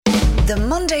The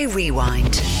Monday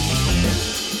Rewind.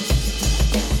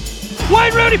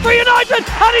 Wayne Rooney for United,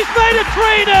 and he's made it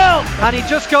 3-0. And he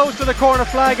just goes to the corner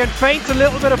flag and feints a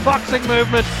little bit of boxing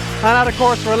movement, and that of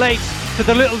course relates to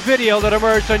the little video that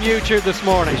emerged on YouTube this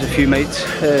morning. There's a few mates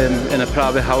in a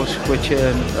private house which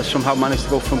has somehow managed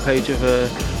to go front page of the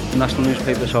national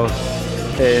newspaper, so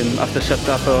after set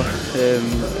that up,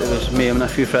 it was me and a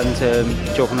few friends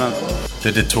joking around.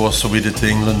 They did to us, so we did to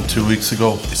England 2 weeks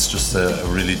ago. It's just a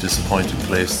really disappointing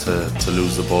place to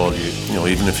lose the ball. You know,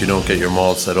 even if you don't get your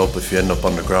maul set up, if you end up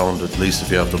on the ground, at least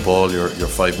if you have the ball, you're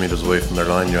 5 metres away from their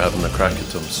line, you're having a crack at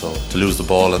them. So to lose the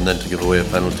ball and then to give away a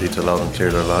penalty to allow them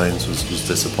clear their lines was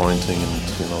disappointing, and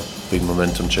big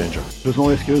momentum changer. There's no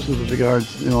excuses with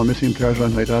regards, missing players or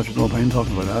anything like that. There's no point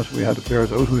talking about that. We had the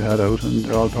players out we had out, and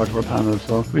they're all part of our panel.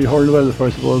 So we hurled well the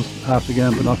first, half the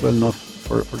game, but not well enough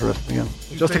for the rest of the game.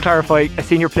 Just to clarify, a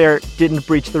senior player didn't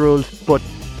breach the rules, but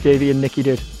Davy and Nicky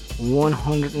did.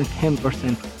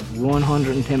 110%.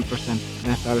 110%. And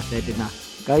that's all I said, did not.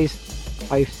 Guys,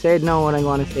 I've said now what I'm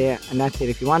going to say, and that's it.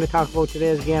 If you want to talk about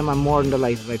today's game, I'm more than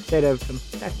delighted. I've said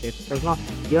everything. That's it. There's not.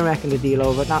 You're making the deal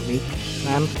over it, not me.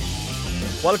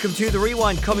 Welcome to The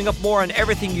Rewind. Coming up, more on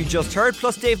everything you just heard.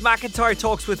 Plus, Dave McIntyre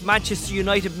talks with Manchester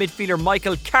United midfielder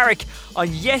Michael Carrick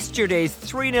on yesterday's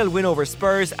 3-0 win over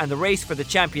Spurs and the race for the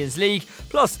Champions League.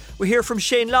 Plus, we hear from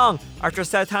Shane Long after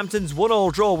Southampton's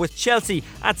 1-1 draw with Chelsea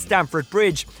at Stamford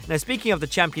Bridge. Now, speaking of the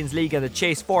Champions League and the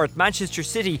chase for it, Manchester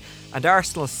City and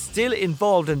Arsenal still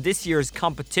involved in this year's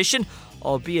competition,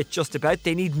 albeit just about.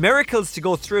 They need miracles to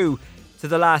go through to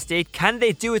the last 8. Can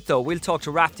they do it though? We'll talk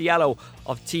to Raf Diallo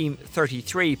of Team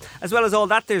 33. As well as all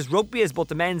that, there's rugby as both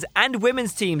the men's and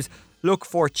women's teams look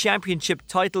for championship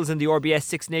titles in the RBS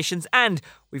Six Nations, and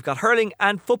we've got hurling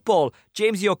and football.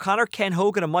 Jamesie O'Connor, Ken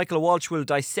Hogan and Michael Walsh will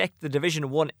dissect the Division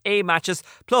 1A matches.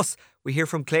 Plus, we hear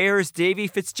from Clare's Davy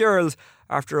Fitz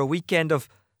after a weekend of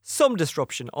some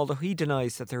disruption, although he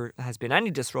denies that there has been any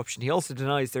disruption. He also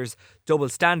denies there's double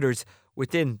standards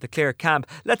within the Clare camp.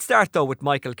 Let's start though with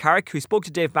Michael Carrick, who spoke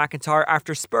to Dave McIntyre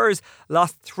after Spurs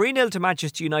lost 3-0 to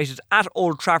Manchester United at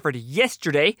Old Trafford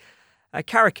yesterday.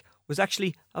 Carrick was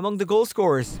actually among the goal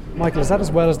scorers. Michael, is that as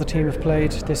well as the team have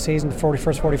played this season, the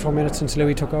 44 minutes since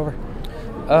Louis took over?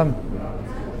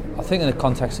 I think in the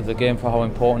context of the game, for how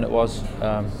important it was,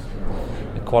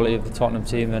 the quality of the Tottenham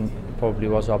team, then probably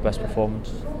was our best performance.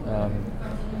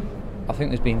 I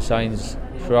think there's been signs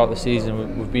throughout the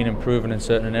season. We've been improving in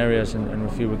certain areas, and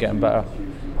we feel we're getting better.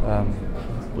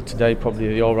 But today, probably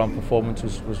the all-round performance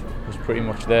was pretty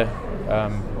much there.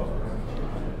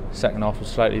 Second half was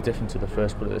slightly different to the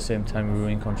first, but at the same time we were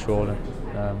in control, and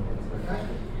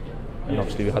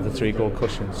obviously we had the 3-goal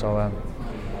cushion. So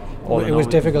it was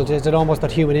difficult. Is it almost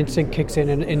that human instinct kicks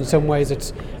in some ways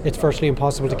it's virtually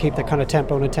impossible to keep that kind of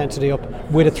tempo and intensity up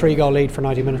with a 3-goal lead for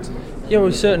 90 minutes? Yeah,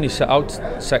 we certainly set out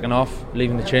second half,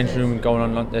 leaving the change room and going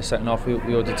on the second half. We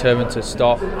were determined to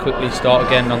quickly start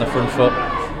again on the front foot.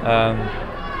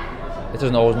 It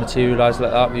doesn't always materialise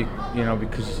like that,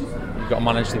 because you've got to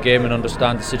manage the game and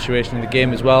understand the situation in the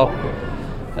game as well.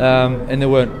 And they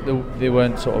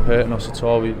weren't sort of hurting us at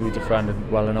all. We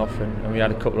defended well enough, and we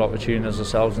had a couple of opportunities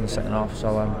ourselves in the second half.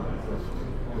 So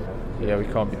we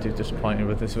can't be too disappointed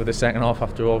with the second half.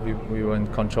 After all, we were in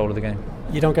control of the game.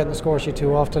 You don't get in the score sheet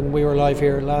too often. We were live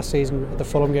here last season at the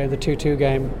Fulham game, the 2-2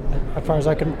 game. As far as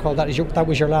I can recall, that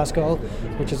was your last goal,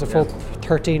 which is a full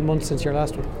 13 months since your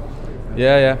last one.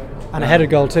 Yeah. And a headed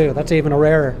goal too. That's even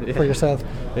rarer for yourself.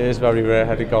 It is very rare,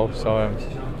 headed goal. So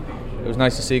it was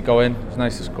nice to see it go in. It was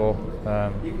nice to score.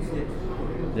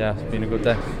 It's been a good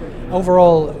day.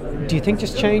 Overall, do you think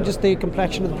this changes the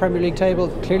complexion of the Premier League table?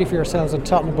 Clearly for yourselves and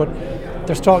Tottenham, but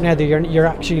there's talk now that you're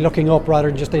actually looking up rather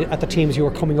than just at the teams who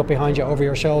are coming up behind you over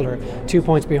your shoulder. 2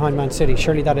 points behind Man City.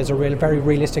 Surely that is a very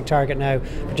realistic target now,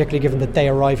 particularly given that they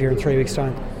arrive here in 3 weeks'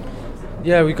 time.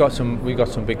 Yeah, we got some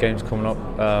big games coming up.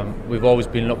 We've always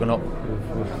been looking up.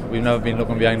 We've never been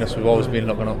looking behind us. We've always been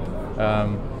looking up.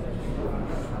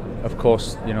 Of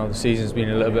course, the season's been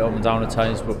a little bit up and down at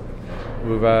times, but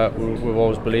we've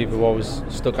always believed, we've always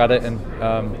stuck at it, and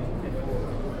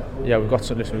we've got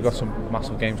some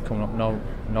massive games coming up.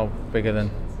 No bigger than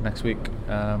next week.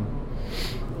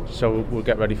 So we'll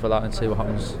get ready for that and see what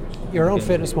happens. Your own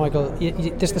fitness, Michael.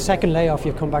 This is the second layoff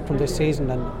you've come back from this season,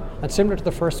 and similar to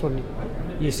the first one,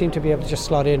 you seem to be able to just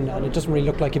slot in, and it doesn't really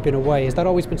look like you've been away. Has that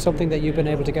always been something that you've been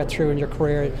able to get through in your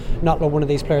career? Not one of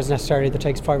these players necessarily that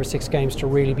takes 5 or 6 games to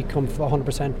really become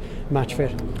 100% match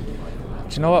fit. Do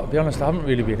you know what? To be honest, I haven't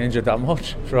really been injured that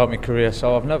much throughout my career,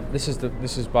 so I've never. This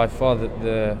is by far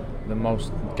the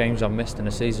most games I've missed in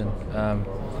a season.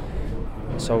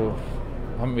 So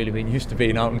haven't really been used to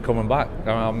being out and coming back.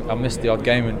 I missed the odd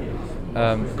game and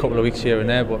a couple of weeks here and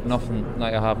there, but nothing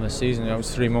like I have in the season. It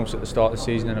was 3 months at the start of the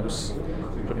season, and it was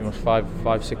pretty much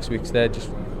 5-6 weeks there, just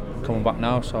coming back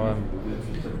now. So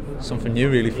something new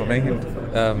really for me.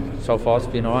 And, so far it's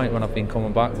been alright when I've been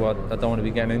coming back, but I don't want to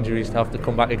be getting injuries to have to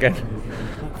come back again.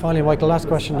 Finally, Michael, last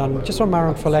question on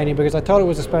Marouane Fellaini, because I thought it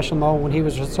was a special moment when he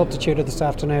was substituted this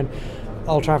afternoon.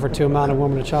 Old Trafford, to a man, a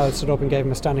woman, a child stood up and gave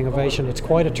him a standing ovation. It's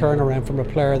quite a turnaround from a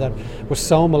player that was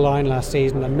so maligned last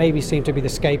season and maybe seemed to be the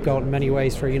scapegoat in many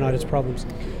ways for United's problems.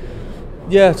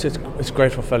 Yeah, it's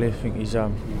great for Fellaini. I think he's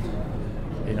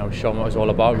shown what it's all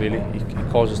about really. He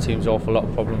causes teams an awful lot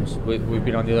of problems. We've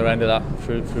been on the other end of that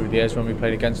through the years when we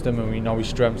played against him, and we know his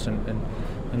strengths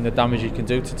and the damage he can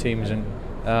do to teams. And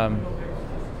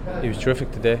he was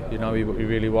terrific today. He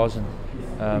really was, and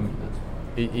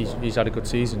he's had a good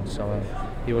season. So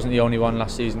he wasn't the only one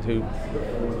last season who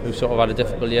sort of had a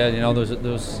difficult year.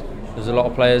 There's a lot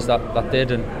of players that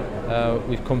did, and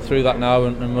we've come through that now,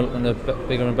 and we're looking at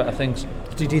bigger and better things.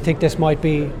 Do you think this might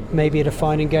be maybe a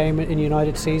defining game in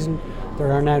United's season?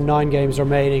 There are now 9 games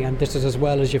remaining, and this is as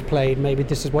well as you've played. Maybe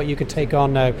this is what you could take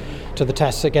on now to the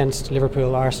tests against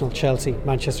Liverpool, Arsenal, Chelsea,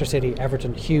 Manchester City,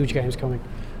 Everton. Huge games coming.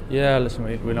 Yeah, listen,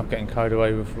 we're not getting carried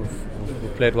away.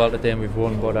 We've played well today and we've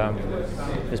won, but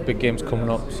there's big games coming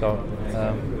up, so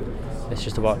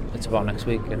it's about next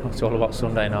week. It's all about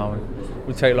Sunday now, and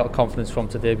we take a lot of confidence from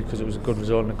today because it was a good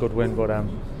result and a good win. But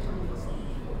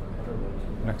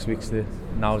next week's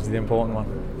now is the important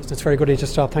one. It's very good of you to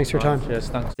stop. Thanks for your time. Cheers,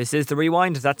 thanks. This is The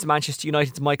Rewind. That's Manchester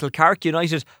United's Michael Carrick.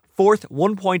 United 4th,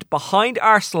 1 point behind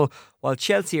Arsenal, while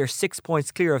Chelsea are 6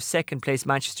 points clear of second place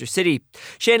Manchester City.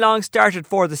 Shane Long started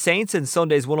for the Saints in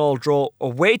Sunday's 1-1 draw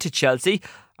away to Chelsea.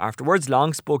 Afterwards,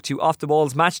 Long spoke to Off the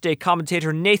Ball's matchday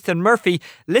commentator Nathan Murphy.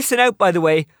 Listen out, by the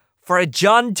way, for a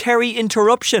John Terry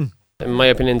interruption. In my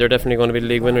opinion, they're definitely going to be the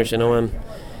league winners, and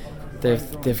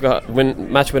they've got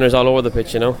match winners all over the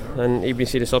pitch, and even you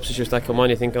see the substitutes that come on,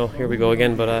 you think, oh, here we go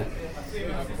again. But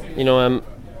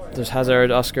there's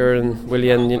Hazard, Oscar and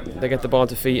Willian. They get the ball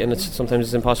to feet, and sometimes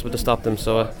it's impossible to stop them.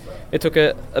 So it took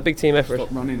a big team effort.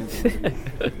 Stop running.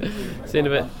 See in a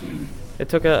bit. It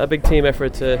took a big team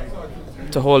effort to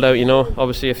hold out.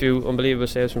 Obviously a few unbelievable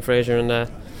saves from Fraser, and as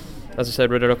I said,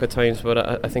 Ridderlock at times.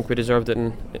 But I think we deserved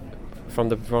it from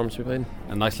the performance we played.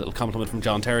 A nice little compliment from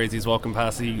John Terry as he's walking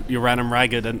past. You ran him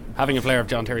ragged, and having a player of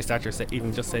John Terry's stature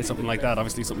even just say something like that,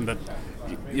 obviously something that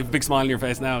you have a big smile on your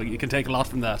face now. You can take a lot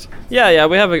from that. Yeah,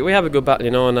 we have a good battle,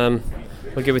 and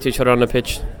we'll give it to each other on the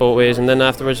pitch both ways, and then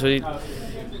afterwards we'll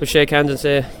shake hands and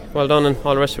say well done and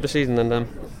all the rest for the season. And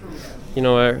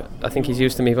I think he's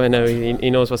used to me by now. He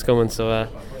knows what's coming. So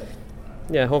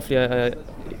hopefully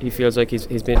he feels like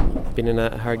he's been in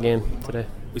a hard game today.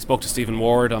 We spoke to Stephen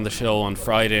Ward on the show on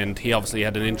Friday, and he obviously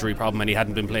had an injury problem and he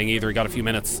hadn't been playing either. He got a few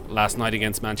minutes last night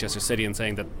against Manchester City, and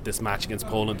saying that this match against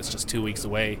Poland is just 2 weeks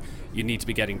away. You need to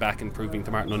be getting back and proving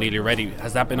to Martin O'Neill you're ready.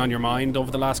 Has that been on your mind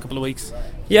over the last couple of weeks?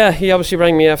 Yeah, he obviously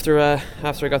rang me after I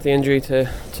got the injury to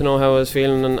know how I was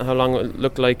feeling and how long it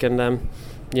looked like, and I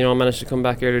managed to come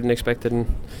back earlier than expected, and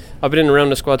I've been in and around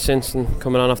the squad since, and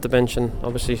coming on off the bench, and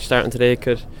obviously starting today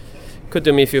could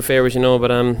do me a few favours,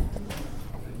 but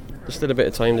there's still a bit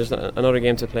of time. There's another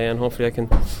game to play, and hopefully I can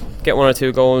get 1 or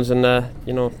 2 goals and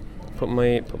put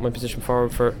my position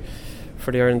forward for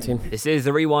the Ireland team. This is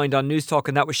The Rewind on News Talk,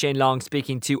 and that was Shane Long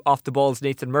speaking to Off the Ball's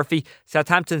Nathan Murphy.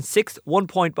 Southampton 6th, 1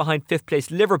 point behind 5th place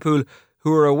Liverpool,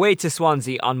 who are away to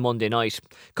Swansea on Monday night.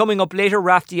 Coming up later,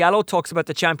 Raf Diallo talks about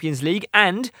the Champions League,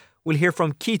 and we'll hear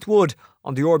from Keith Wood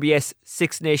on the RBS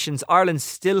Six Nations. Ireland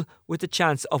still with the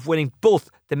chance of winning both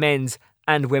the men's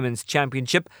and women's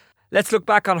championship. Let's look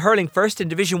back on hurling first. In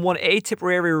Division 1A,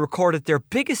 Tipperary recorded their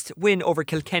biggest win over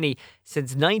Kilkenny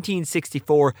since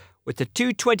 1964 with the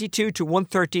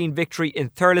 222-113 victory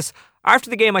in Thurles. After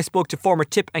the game, I spoke to former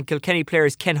Tip and Kilkenny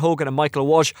players Ken Hogan and Michael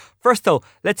Walsh. First though,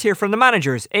 let's hear from the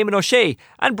managers, Eamon O'Shea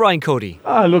and Brian Cody.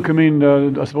 I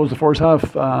suppose the first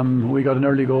half we got an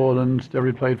early goal and they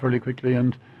replied fairly quickly,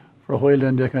 and for a while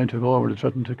then they kind of took over. They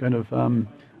threatened to kind of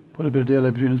put a bit of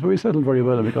daylight between us, but we settled very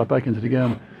well and we got back into the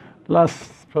game. The last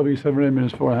probably 7 or 8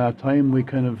 minutes before half time, we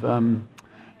kind of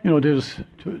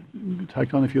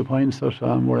tacked on a few points that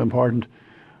were important.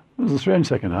 It was a strange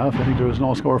second half. I think there was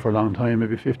no score for a long time,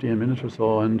 maybe 15 minutes or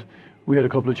so, and we had a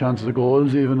couple of chances of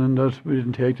goals even, and that we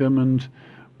didn't take them, and the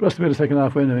rest of the second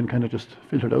half went and kind of just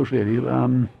filtered out really.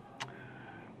 There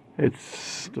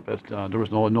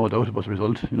was no doubt about the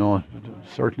result.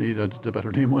 Certainly the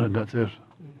better team won, and that's it.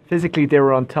 physically they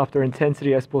were on top. Their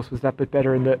intensity, I suppose, was that bit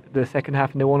better in the second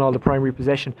half, and they won all the primary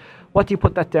possession. What do you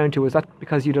put that down to? Was that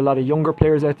because you had a lot of younger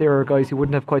players out there, or guys who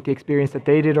wouldn't have quite the experience that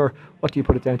they did, or what do you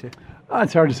put it down to?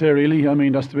 It's hard to say, really. I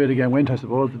mean, that's the way the game went, I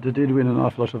suppose. They did win an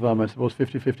awful lot of I suppose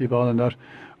 50-50 ball in that,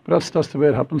 but that's the way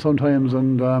it happens sometimes.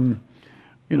 And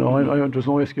there's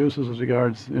no excuses as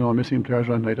regards missing players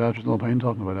or anything like that. There's no point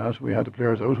talking about that. We had the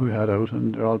players out who we had out,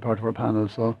 and they're all part of our panel.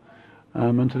 So.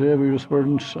 And today we just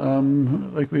weren't,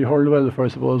 we hurled well for, I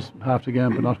suppose, half the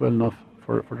game, but not well enough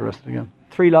for the rest of the game.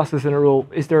 3 losses in a row.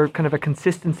 Is there kind of a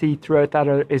consistency throughout that,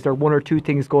 or is there 1 or 2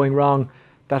 things going wrong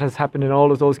that has happened in all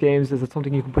of those games? Is it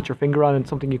something you can put your finger on and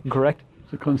something you can correct?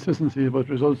 It's a consistency, but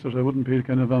results that I wouldn't be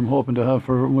kind of hoping to have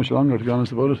for much longer, to be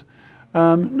honest about it.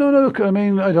 Look, I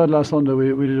mean, I thought last Sunday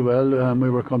we did well. We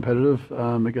were competitive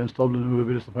against Dublin, who would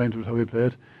be disappointed with how we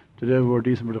played. Today we were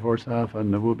decent for the first half,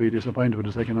 and we'll be disappointed with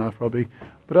the second half probably.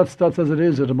 But that's as it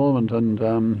is at the moment, and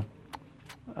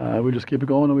we'll just keep it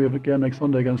going. And we have a game next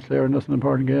Sunday against Clare, and that's an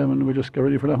important game, and we'll just get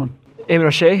ready for that one. Eamon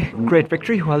O'Shea, great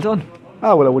victory, well done.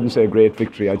 Well, I wouldn't say a great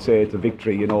victory. I'd say it's a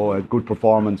victory. A good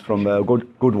performance from a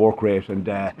good work rate, and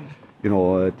I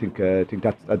think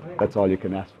that's all you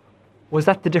can ask for. Was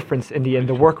that the difference in the end?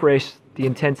 The work rate, the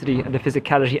intensity, and the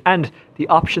physicality, and the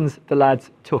options the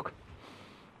lads took?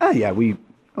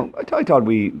 I thought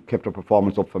we kept our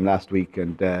performance up from last week,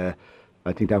 and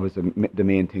I think that was the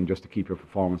main thing, just to keep your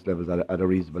performance levels at a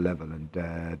reasonable level, and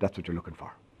that's what you're looking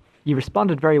for. You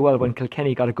responded very well when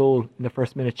Kilkenny got a goal in the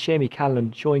first minute. Shamie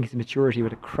Callan showing his maturity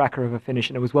with a cracker of a finish,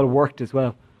 and it was well worked as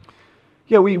well.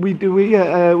 Yeah, we did. We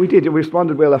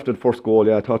responded well after the first goal.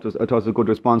 Yeah, I thought it was a good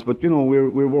response. But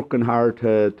we're working hard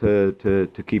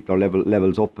to keep our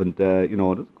levels up, and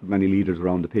there's many leaders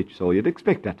around the pitch. So you'd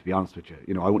expect that, to be honest with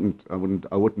you. I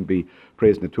wouldn't be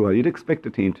praising it too hard. You'd expect the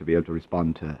team to be able to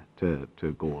respond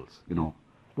to goals.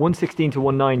 116 to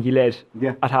 1-9, you led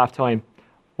at half time.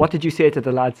 What did you say to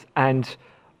the lads, and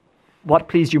what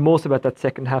pleased you most about that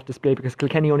second half display? Because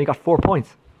Kilkenny only got 4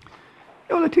 points.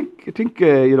 Well, I think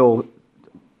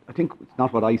it's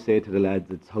not what I say to the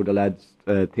lads, it's how the lads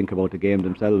think about the game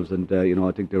themselves, and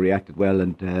I think they reacted well,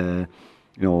 and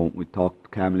we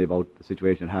talked calmly about the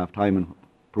situation at half time and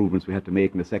improvements we had to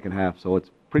make in the second half, so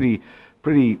it's pretty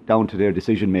down to their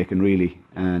decision making, really,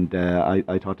 and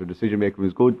I thought their decision making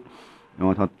was good.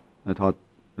 I thought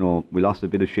we lost a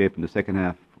bit of shape in the second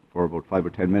half for about 5 or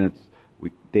 10 minutes.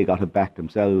 They got it back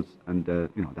themselves, and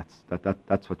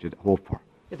that's what you'd hope for.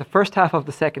 Yeah, the first half of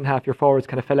the second half, your forwards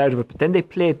kind of fell out of it, but then they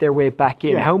played their way back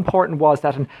in. Yeah. How important was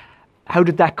that, and how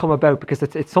did that come about? Because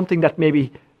it's something that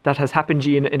maybe that has happened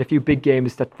to you in a few big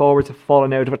games, that forwards have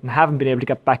fallen out of it and haven't been able to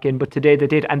get back in, but today they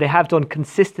did, and they have done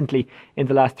consistently in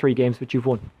the last 3 games which you've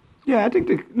won. Yeah, I think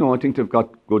they've got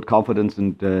good confidence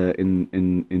in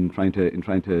trying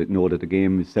to know that the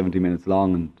game is 70 minutes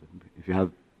long, and if you have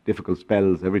difficult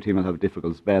spells, every team will have a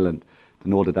difficult spell, and to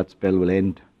know that spell will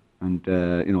end. And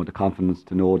the confidence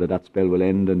to know that spell will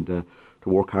end, and to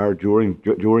work hard during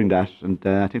that, and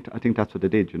I think that's what they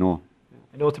did. I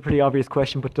know it's a pretty obvious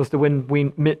question, but does the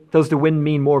win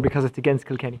mean more because it's against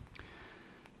Kilkenny?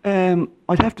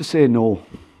 I'd have to say no.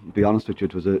 To be honest with you,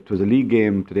 it was a league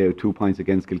game today with 2 points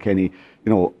against Kilkenny.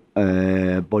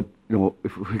 But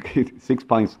if 6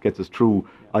 points gets us through,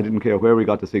 I didn't care where we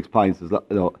got the 6 points.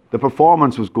 The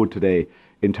performance was good today.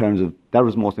 In terms of that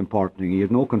was the most important thing. You have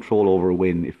no control over a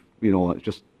win. If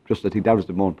just I think that was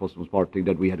the most important thing,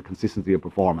 that we had a consistency of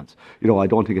performance. I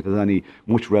don't think it has any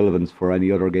much relevance for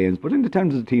any other games. But in the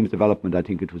terms of the team's development, I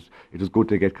think it was good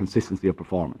to get consistency of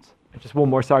performance. Just one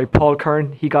more, sorry, Paul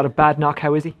Kern. He got a bad knock.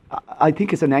 How is he? I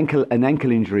think it's an ankle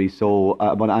injury. So,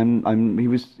 but he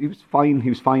was fine. He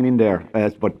was fine in there.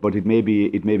 But it may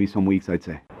be some weeks, I'd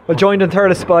say. Well, joined in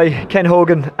third by Ken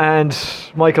Hogan and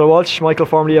Michael Walsh. Michael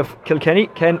formerly of Kilkenny,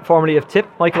 Ken formerly of Tip.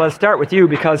 Michael, I'll start with you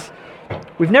because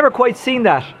we've never quite seen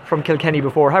that from Kilkenny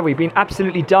before, have we? Been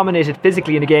absolutely dominated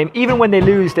physically in a game. Even when they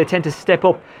lose, they tend to step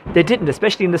up. They didn't,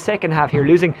 especially in the second half here,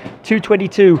 losing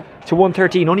 222 to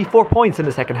 113, only 4 points in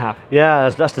the second half. Yeah,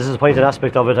 that's the disappointing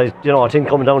aspect of it. I think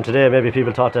coming down today, maybe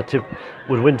people thought that Tip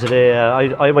would win today.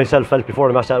 I myself felt before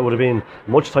the match that it would have been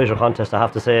a much tighter contest, I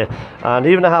have to say. And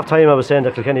even at half time, I was saying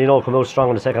that Kilkenny, come out strong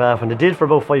in the second half, and they did for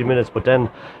about 5 minutes, but then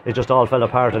it just all fell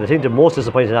apart. And I think the most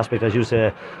disappointing aspect, as you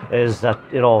say, is that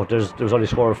there was only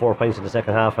score of 4 points in the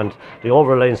second half, and the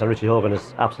over-reliance on Richie Hogan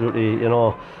is absolutely,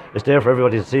 it's there for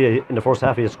everybody to see. In the first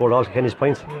half, he had scored all Kilkenny's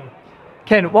points. Yeah.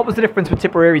 Ken, what was the difference with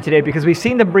Tipperary today? Because we've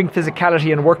seen them bring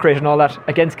physicality and work rate and all that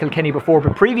against Kilkenny before,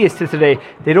 but previous to today,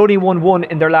 they'd only won 1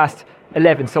 in their last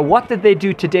 11. So what did they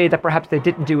do today that perhaps they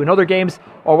didn't do in other games,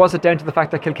 or was it down to the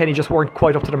fact that Kilkenny just weren't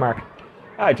quite up to the mark?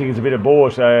 I think it's a bit of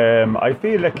both. I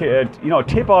feel like,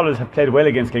 Tip always have played well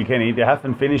against Kilkenny. They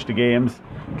haven't finished the games.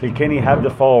 Kilkenny have the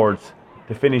forwards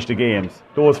to finish the games.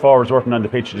 Those forwards working on the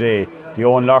pitch today, the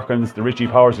Owen Larkins, the Richie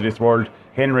Powers of this world,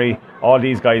 Henry, all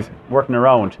these guys working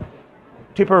around.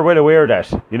 Tip are well aware of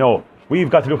that, We've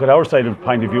got to look at our side of the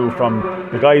point of view from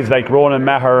the guys like Ronan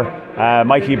Maher,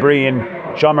 Mikey Breen,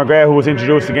 Sean McGrath, who was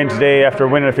introduced again today after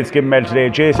winning a Fitzgibbon medal today,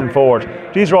 Jason Ford.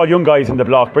 These are all young guys in the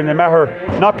block. Brendan Maher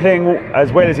not playing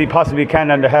as well as he possibly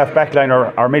can on the half back line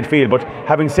or midfield, but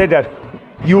having said that,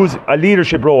 use a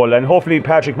leadership role, and hopefully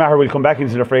Patrick Maher will come back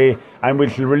into the fray and will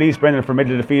release Brendan from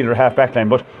middle of the field or half back line.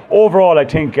 But overall, I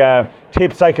think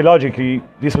Tip psychologically,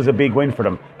 this was a big win for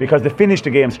them because they finished the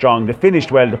game strong, they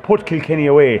finished well, they put Kilkenny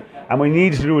away, and we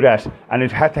needed to do that, and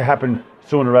it had to happen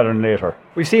sooner rather than later.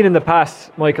 We've seen in the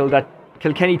past, Michael, that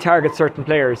Kilkenny target certain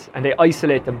players and they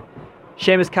isolate them.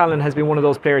 Seamus Callan has been one of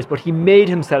those players, but he made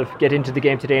himself get into the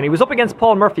game today, and he was up against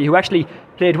Paul Murphy, who actually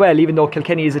played well, even though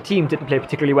Kilkenny as a team didn't play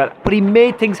particularly well. But he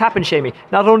made things happen, Seamie.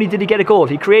 Not only did he get a goal,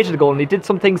 he created a goal, and he did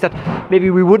some things that maybe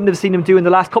we wouldn't have seen him do in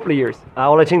the last couple of years.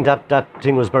 Well, I think that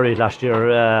thing was buried last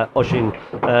year.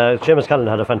 Seamus Callan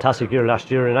had a fantastic year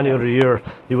last year. In any other year,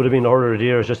 he would have been the hurler of the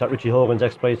year. It's just that Richie Hogan's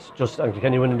exploits, and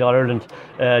Kilkenny winning the All-Ireland,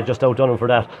 just outdone him for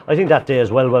that. I think that day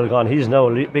is well gone. He's now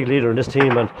a big leader in this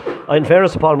team, and in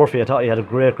fairness to Paul Murphy, I thought he had a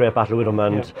great battle with him,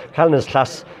 and Callan's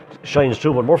class shines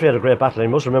through, but Murphy had a great battle. And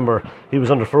you must remember he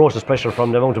was under ferocious pressure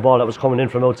from the amount of ball that was coming in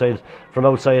from outside,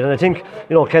 and I think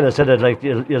Ken has said it, like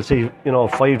you'll see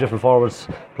 5 different forwards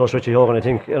plus Richie Hogan. I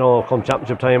think come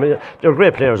championship time they're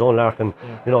great players. Owen Larkin,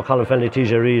 Colin Fennelly,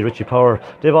 TJ Reid, Richie Power,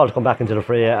 they've all come back into the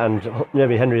fray, and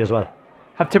maybe Henry as well.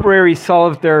 Have Tipperary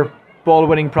solved their ball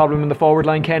winning problem in the forward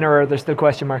line, Ken, or are there still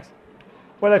question marks?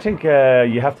 Well, I think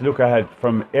you have to look at it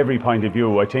from every point of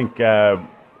view. I think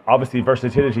obviously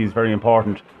versatility is very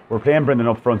important. We're playing Brendan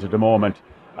up front at the moment.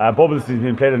 Bubbles has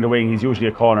been played on the wing. He's usually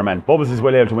a corner man. Bubbles is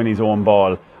well able to win his own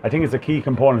ball. I think it's a key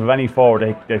component of any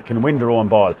forward that can win their own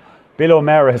ball. Bill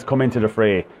O'Mara has come into the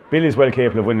fray. Bill is well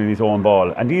capable of winning his own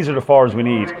ball, and these are the forwards we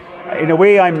need. In a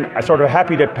way, I'm sort of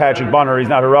happy that Patrick Bonner is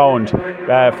not around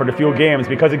for the few games,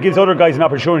 because it gives other guys an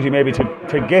opportunity maybe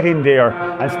to get in there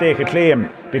and stake a claim,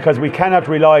 because we cannot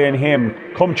rely on him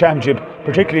come championship,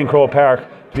 particularly in Croke Park,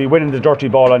 to be winning the dirty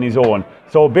ball on his own.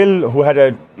 So Bill, who had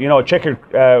a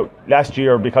checker last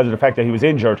year because of the fact that he was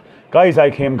injured, guys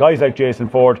like him, guys like Jason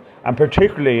Ford, and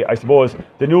particularly, I suppose,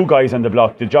 the new guys on the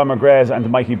block, the John McGraths and the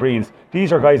Mikey Breens,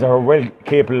 these are guys that are well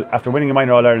capable, after winning a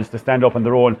minor All-Ireland, to stand up on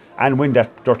their own and win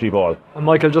that dirty ball. And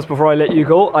Michael, just before I let you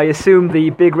go, I assume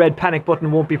the big red panic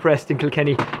button won't be pressed in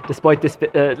Kilkenny despite this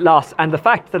loss, and the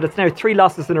fact that it's now 3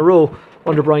 losses in a row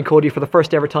under Brian Cody for the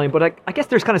first ever time, but I guess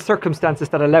there's kind of circumstances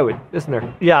that allow it, isn't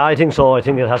there? Yeah, I think so. I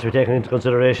think it has to be taken into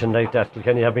consideration, like that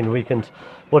Kilkenny have been weakened.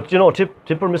 But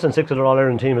Tip are missing 6 of their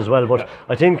All-Ireland team as well, but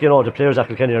I think the players that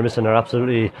Kilkenny are missing are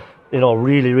absolutely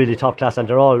really, really top class, and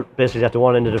they're all basically at the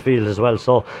one end of the field as well.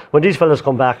 So when these fellas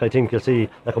come back, I think you'll see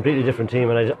a completely different team,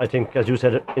 and I think, as you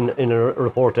said in a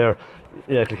report there,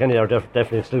 Kilkenny are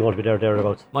definitely still going to be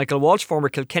thereabouts. Michael Walsh, former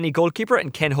Kilkenny goalkeeper,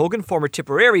 and Ken Hogan, former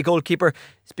Tipperary goalkeeper,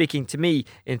 speaking to me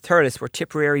in Thurles, where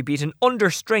Tipperary beat an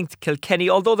understrength Kilkenny,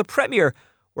 although the Premier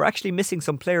were actually missing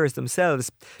some players themselves.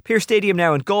 Pearse Stadium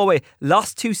now in Galway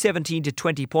lost 2-17 to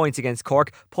 20 points against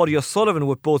Cork. Paddy O'Sullivan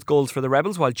with both goals for the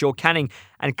Rebels, while Joe Canning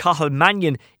and Cathal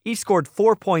Mannion each scored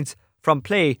 4 points from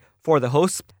play for the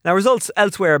hosts. Now, results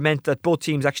elsewhere meant that both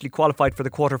teams actually qualified for the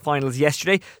quarter-finals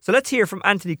yesterday. So let's hear from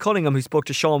Anthony Cunningham, who spoke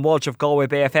to Sean Walsh of Galway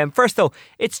Bay FM. First though,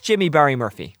 it's Jimmy Barry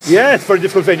Murphy. Yeah, it's a very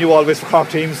difficult venue always for Cork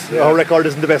teams. Yeah. Our record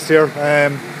isn't the best here.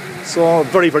 So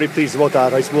very, very pleased about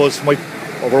that. I suppose from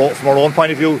our own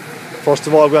point of view, first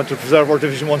of all, we want to preserve our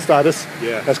Division 1 status.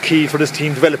 Yeah. That's key for this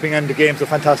team developing, and the games are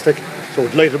fantastic. So we're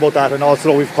delighted about that, and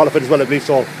also we've qualified as well, I believe,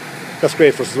 so that's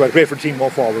great for us as well, great for the team going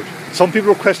forward. Some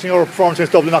people are questioning our performance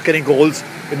against Dublin not getting goals.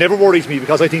 It never worries me,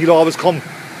 because I think it'll always come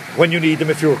when you need them,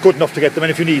 if you're good enough to get them,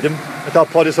 and if you need them. I thought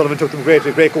Paddy Sullivan took them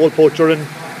great goal poacher, and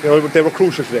they were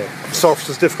crucial today. Surface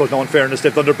is difficult now, in fairness.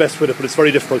 They've done their best with it, but it's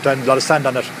very difficult, and a lot of sand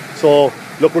on it. So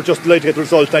look, we're just delighted to get the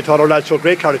result. I thought our lads showed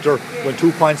great character, went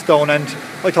 2 points down, and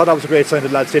I thought that was a great sign that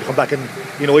the lads did come back, and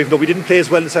even though we didn't play as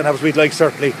well in the second half as we'd like,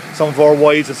 certainly some of our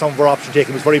wides and some of our option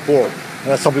taking was very poor, and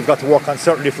that's something we've got to work on,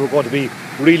 certainly, if we're going to be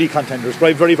really contenders. But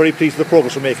I'm very, very pleased with the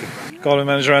progress we're making. Galway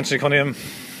manager Anthony Cunningham,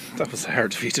 that was a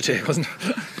hard defeat today, wasn't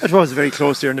it? It was very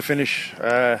close there in the finish.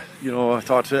 I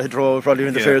thought a draw would probably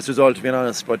been the fairest result, to be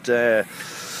honest, but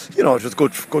it was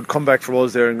good comeback for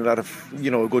us there, and a lot of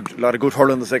good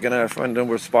hurling in the second half. And then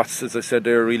were spots, as I said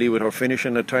there, really with our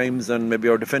finishing at times and maybe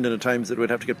our defending at times that we'd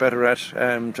have to get better at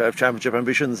to have championship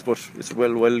ambitions. But it's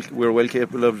we're well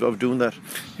capable of doing that.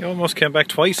 You almost came back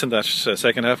twice in that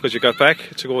second half, because you got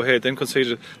back to go ahead, then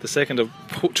conceded the second of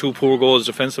 2 poor goals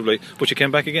defensively, but you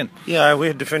came back again. Yeah, we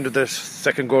had defended that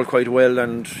second goal quite well,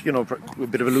 and a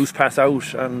bit of a loose pass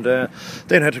out, and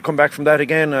then had to come back from that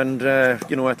again, and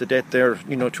at the death there,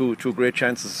 two great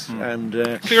chances. And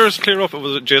clear up.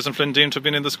 Was it Jason Flynn deemed to have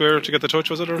been in the square to get the touch,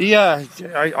 was it? Or? Yeah,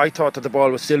 I thought that the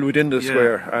ball was still within the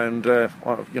square, and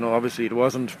obviously it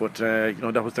wasn't, but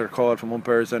that was their call from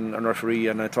umpires and referee,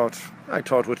 and I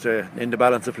thought with in the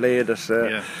balance of play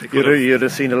that you'd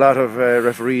have seen a lot of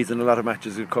referees and a lot of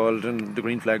matches called and the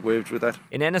green flag waved with that.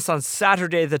 In Ennis on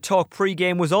Saturday, the talk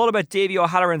pre-game was all about Davy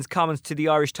O'Halloran's comments to the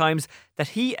Irish Times that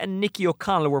he and Nicky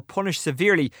O'Connell were punished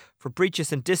severely for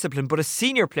breaches in discipline, but a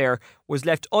senior player was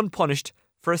left unpunished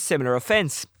for a similar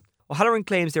offence. O'Halloran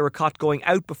claims they were caught going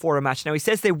out before a match. Now, he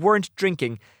says they weren't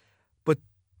drinking, but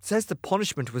says the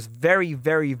punishment was very,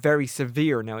 very, very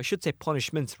severe. Now, I should say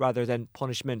punishments rather than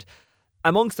punishment.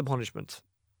 Amongst the punishment,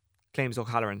 claims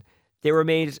O'Halloran, they were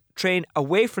made train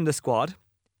away from the squad.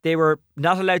 They were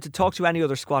not allowed to talk to any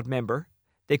other squad member.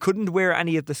 They couldn't wear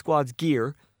any of the squad's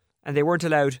gear, and they weren't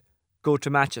allowed to go to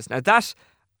matches. Now, that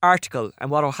article and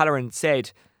what O'Halloran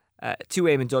said to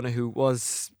Eamon Donoghue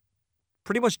was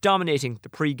pretty much dominating the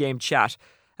pre-game chat.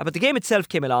 But the game itself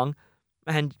came along,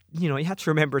 and you had to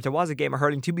remember there was a game of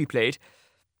hurling to be played,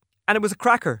 and it was a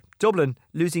cracker. Dublin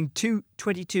losing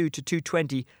 222 to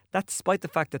 220. That's despite the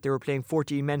fact that they were playing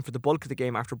 14 men for the bulk of the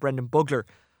game after Brendan Bugler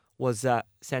was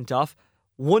sent off.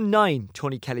 1-9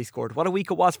 Tony Kelly scored. What a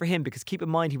week it was for him, because keep in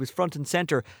mind he was front and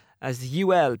centre as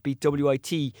UL beat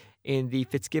WIT in the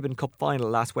Fitzgibbon Cup final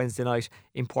last Wednesday night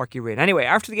in Porky Rain. Anyway,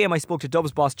 after the game I spoke to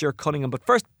Dubs boss Ger Cunningham, but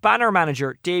first banner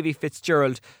manager Davy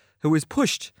Fitzgerald, who was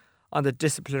pushed on the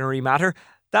disciplinary matter.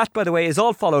 That, by the way, is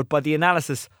all followed by the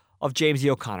analysis of Jamesie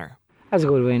O'Connor. That's a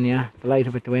good win, yeah.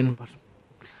 Delighted with the win, but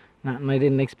nothing I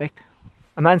didn't expect.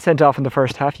 A man sent off in the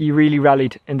first half. You really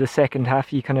rallied in the second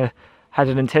half. You kind of had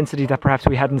an intensity that perhaps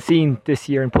we hadn't seen this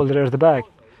year and pulled it out of the bag.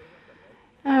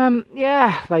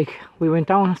 Yeah, like we went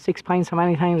down 6 points how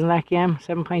many times in that game,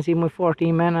 7 points even with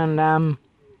 14 men, and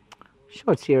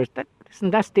sure, it's serious.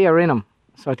 That's there in them.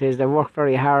 So it is. They worked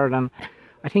very hard, and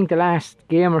I think the last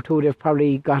game or two they've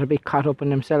probably got a bit caught up in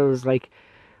themselves. Like,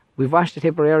 we've watched the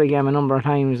Tipperary game a number of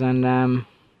times, and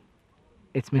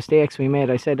it's mistakes we made.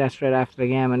 I said that straight after the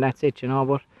game, and that's it,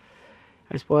 but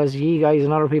I suppose you guys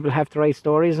and other people have to write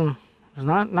stories, and there's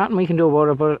nothing we can do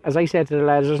about it. But as I said to the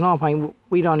lads, there's no point.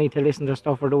 We don't need to listen to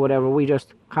stuff or do whatever. We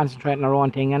just concentrate on our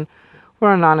own thing, and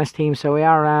we're an honest team, so we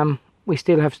are. We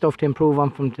still have stuff to improve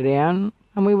on from today, and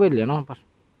we will, But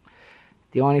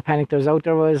the only panic that was out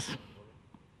there was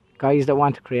guys that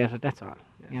want to create it. That's all,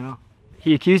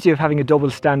 He accused you of having a double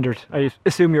standard. I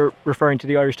assume you're referring to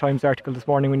the Irish Times article this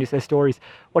morning when you say stories.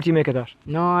 What do you make of that?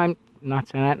 No, I'm not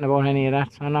saying anything about any of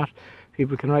that. So I'm not.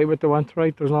 People can write what they want to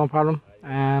write. There's no problem.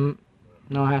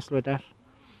 No hassle with that.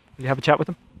 Will you have a chat with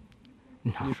them?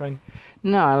 No.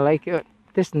 No,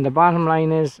 listen, the bottom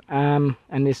line is, and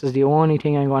this is the only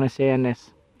thing I'm going to say in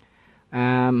this,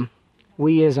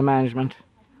 we as a management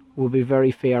will be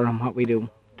very fair on what we do.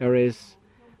 There is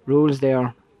rules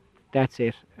there. That's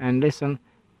it. And listen,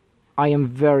 I am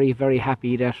very, very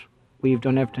happy that we've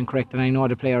done everything correct, and I know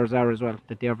the players are as well,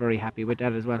 that they're very happy with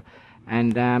that as well.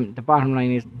 And the bottom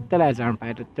line is, the lads aren't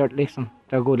bad.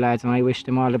 They're good lads, and I wish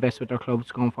them all the best with their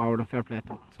clubs going forward, and fair play to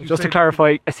them. So just to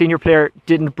clarify, a senior player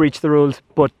didn't breach the rules,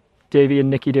 but Davy and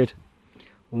Nicky did?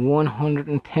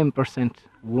 110%.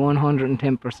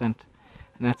 110%. And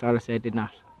that's all I said, did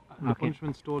not. The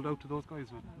punishments doled out to those guys,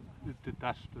 did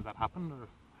that happen?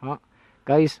 Or?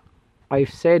 Guys,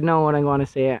 I've said now what I'm going to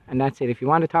say, and that's it. If you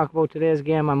want to talk about today's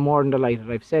game, I'm more than delighted.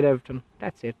 I've said everything.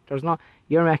 That's it.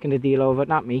 You're making the deal of it,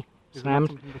 not me. Isn't that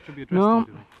something that should be addressed? No.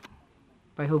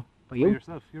 By who? By you? By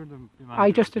yourself. You're the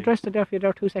I just addressed it there for you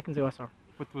there 2 seconds ago, sir.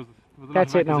 But was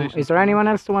that's it now. Is there anyone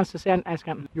else that wants to say ask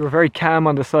anything? You were very calm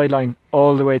on the sideline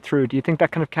all the way through. Do you think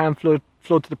that kind of calm flowed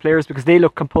to the players because they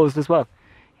look composed as well?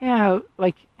 Yeah,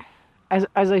 as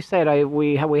I said,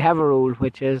 we have a rule,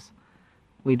 which is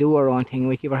we do our own thing.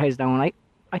 We keep our heads down. I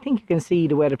think you can see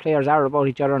the way the players are about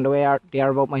each other and the way they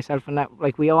are about myself, and that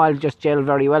we all just gel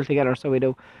very well together. So we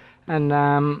do, and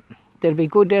there'll be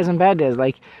good days and bad days.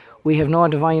 We have no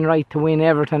divine right to win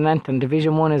Everton and Anton.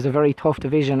 Division 1 is a very tough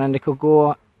division, and it could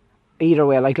go either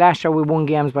way. Like last year, we won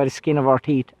games by the skin of our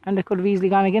teeth, and they could have easily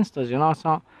gone against us.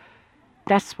 So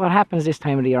that's what happens this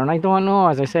time of the year, and I don't know.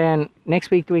 As I say,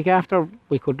 next week, the week after,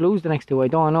 we could lose the next two. I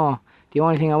don't know. The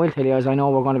only thing I will tell you is I know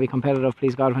we're going to be competitive,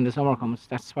 please God, when the summer comes.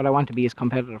 That's what I want to be, is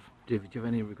competitive. David, do you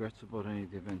have any regrets about any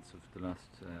of the events of the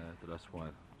last while?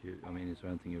 Is there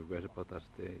anything you regret about that,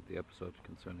 the episode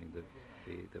concerning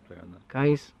the player on that?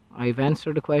 Guys, I've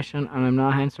answered the question and I'm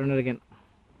not answering it again.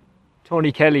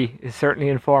 Tony Kelly is certainly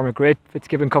in form. A great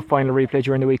Fitzgibbon Cup final replay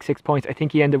during the week, 6 points. I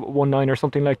think he ended with 1-9 or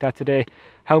something like that today.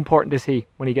 How important is he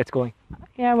when he gets going?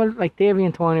 Yeah, well, like Davy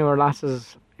and Tony were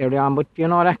losses early on, but you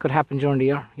know that could happen during the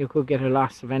year. You could get a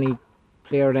loss of any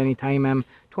player at any time.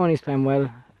 Tony's playing well.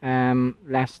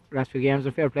 Last few games,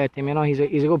 a fair play to him. You know, he's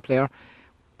a good player.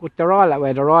 But they're all that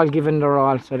way. They're all giving their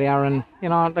all, so they are. And you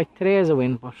know, like today is a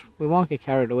win, but we won't get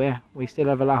carried away. We still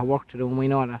have a lot of work to do, and we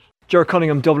know that. Ger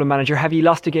Cunningham, Dublin manager. Have you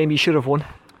lost a game you should have won?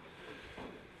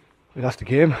 We lost the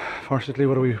game. Fortunately,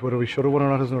 whether we should have won or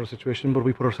not is another situation. But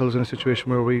we put ourselves in a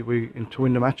situation where we to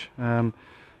win the match. You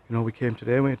know, we came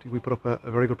today. We put up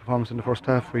a very good performance in the first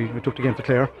half. We took the game to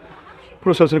Clare, put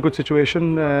ourselves in a good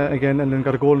situation again, and then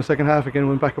got a goal in the second half. Again,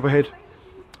 went back up ahead,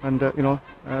 and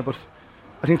but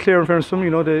I think Clare, in fairness to them, you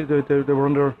know, they were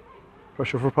under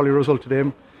pressure for probably a result today.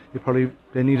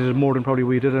 They needed it more than probably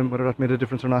we did, and whether that made a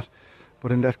difference or not.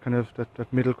 But in that kind of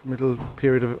that middle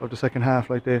period of the second half,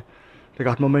 like they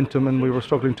got momentum, and we were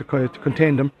struggling to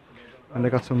contain them, and they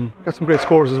got some great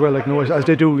scores as well, like, you know, as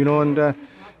they do, you know. And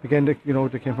again, they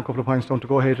came from a couple of points down to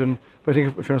go ahead, but I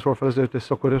think in fairness to our fellas, they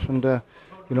stuck with it, and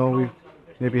you know, we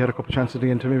maybe had a couple of chances at the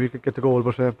end to maybe get the goal,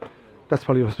 but that's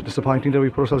probably was disappointing that we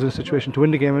put ourselves in a situation to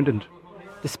win the game and didn't.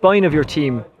 The spine of your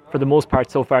team, for the most part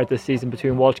so far this season,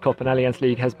 between Walsh Cup and Alliance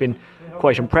League, has been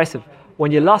quite impressive.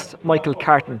 When you lost Michael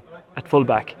Carton at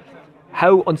fullback,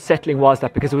 how unsettling was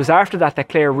that? Because it was after that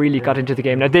Clare really got into the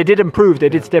game. Now they did improve, they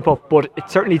did step up, but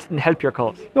it certainly didn't help your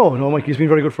cause. No, Mikey's been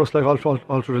very good for us, like all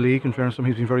through the league. In fairness to him,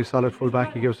 he's been very solid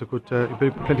fullback. He gives a good,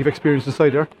 plenty of experience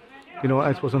inside there. You know,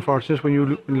 I suppose unfortunate when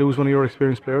you lose one of your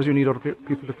experienced players, you need other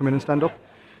people to come in and stand up.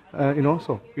 You know,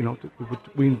 so you know,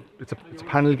 it's a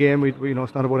panel game. We you know,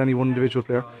 it's not about any one individual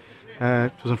player.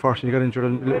 It was unfortunate he got injured,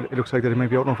 and it looks like that he might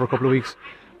be out now for a couple of weeks.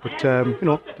 But you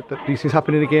know, these things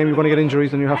happen in a game. You're going to get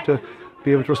injuries, and you have to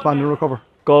be able to respond and recover.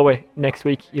 Galway next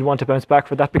week, you'll want to bounce back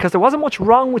for that, because there wasn't much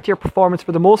wrong with your performance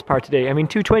for the most part today. I mean,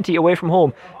 220 away from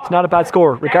home, it's not a bad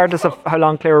score, regardless of how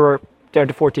long Clare were down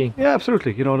to 14. Yeah,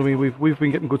 absolutely. You know what I mean. We've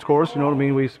been getting good scores. You know what I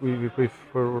mean.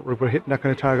 We're hitting that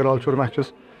kind of target all through the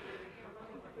matches.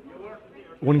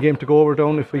 One game to go, we're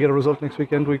down. If we get a result next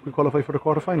weekend, we qualify for the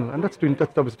quarter final, and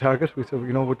that was the target. We said,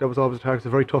 you know, that was always the target. It's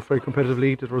a very tough, very competitive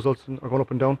league. The results are going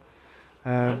up and down.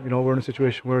 You know, we're in a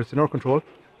situation where it's in our control.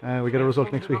 We get a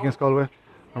result next week against Galway,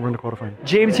 and we're in the quarter final.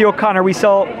 Jamesie O'Connor, we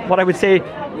saw what I would say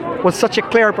was such a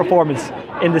clear performance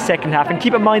in the second half, and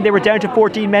keep in mind they were down to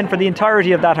 14 men for the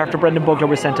entirety of that after Brendan Bugler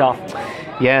was sent off.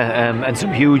 Yeah, and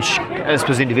some huge, I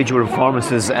suppose, individual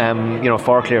performances. You know,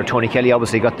 for Clare, Tony Kelly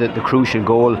obviously got the crucial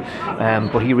goal,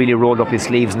 but he really rolled up his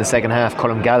sleeves in the second half.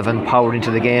 Colin Galvin powered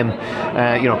into the game.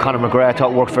 You know, Conor McGrath, I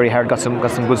thought, worked very hard, got some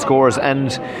good scores,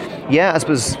 and yeah, I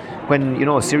suppose when, you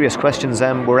know, serious questions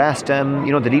were asked,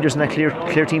 you know, the leaders in that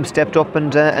Clare team stepped up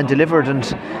and delivered, and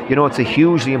you know, it's a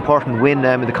hugely important win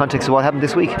in the context of what happened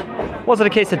this week. Was it a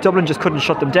case that Dublin just couldn't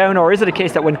shut them down, or is it a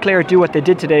case that when Clare do what they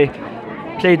did today,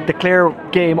 played the Clare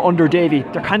game under Davy,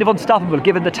 they're kind of unstoppable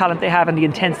given the talent they have and the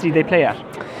intensity they play at?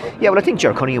 Yeah, well, I think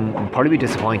Ger Cunningham will probably be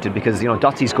disappointed, because, you know,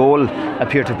 Dotsy's goal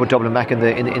appeared to put Dublin back in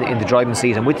the driving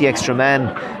seat, and with the extra man,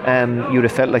 you'd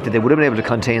have felt like that they would have been able to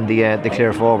contain the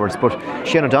Clare forwards. But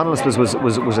Shane O'Donnell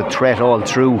was a threat all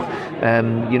through.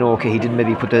 You know, okay, he didn't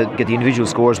maybe get the individual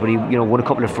scores, but he, you know, won a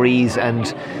couple of frees,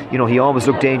 and you know, he always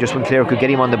looked dangerous when Clare could get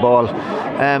him on the ball.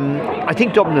 I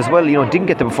think Dublin as well, you know, didn't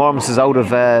get the performances out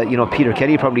of you know, Peter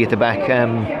Kelly probably at the back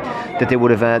that they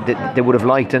would have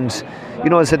liked, and you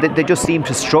know, as I said, they just seemed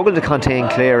to struggle to contain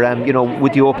Clare. You know,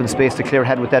 with the open space that Clare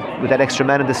had with that extra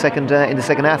man in the second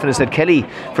half, and as I said, Kelly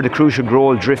for the crucial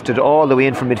goal drifted all the way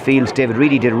in from midfield. David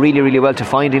Reedy did really well to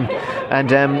find him,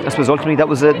 and I suppose ultimately that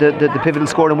was the pivotal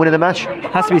score in winning the match. It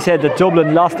has to be said that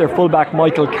Dublin lost their fullback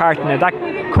Michael Carton, and that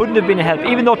couldn't have been a help,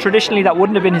 even though traditionally that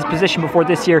wouldn't have been his position before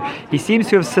this year. He seems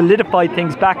to have solidified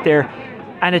things back there,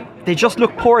 and they just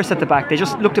looked porous at the back. They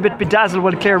just looked a bit bedazzled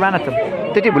when Clare ran at them.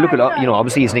 They did, but look at, you know,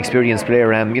 obviously he's an experienced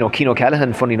player. You know, Keane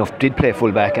O'Callaghan, funny enough, did play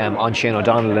fullback on Shane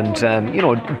O'Donnell, and you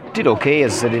know, did okay,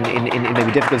 as I said, in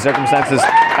maybe difficult circumstances.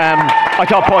 I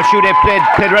thought Paul Shude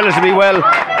played relatively well.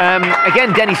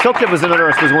 Again, Denny Sutcliffe was another,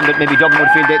 I suppose, one that maybe Dublin would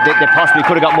feel they possibly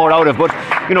could have got more out of. But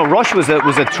you know, Rush was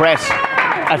a threat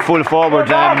at full forward,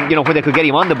 when they could get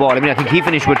him on the ball. I mean, I think he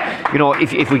finished with,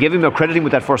 if we give him a crediting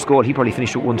with that first goal, he probably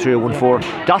finished with 1-3 or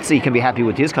 1-4. Dotsy can be happy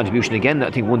with his contribution again.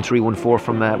 I think 1-3,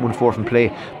 1-4 from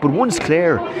play. But once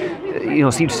Clare,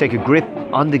 seemed to take a grip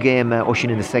on the game, Oisin,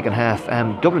 in the second half,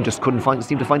 Dublin just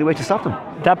seem to find a way to stop them.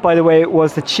 That, by the way,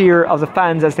 was the cheer of the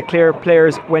fans as the Clare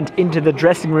players went into the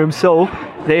dressing room. So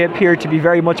they appeared to be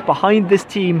very much behind this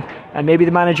team, and maybe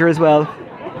the manager as well,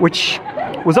 which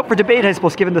was up for debate, I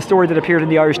suppose, given the story that appeared in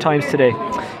the Irish Times today.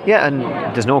 Yeah, and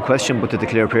there's no question but that the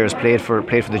Clare players played for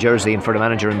the jersey and for the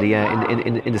manager in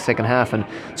the second half. And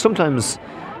sometimes,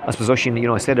 I suppose, Oisin,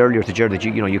 I said earlier to Gerard that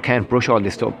you can't brush all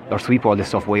this stuff or sweep all this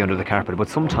stuff way under the carpet, but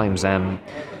sometimes I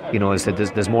said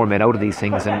there's more made out of these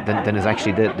things than is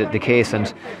actually the case.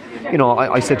 And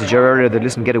I said to Gerard earlier that,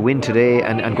 listen, get a win today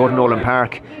and go to Nolan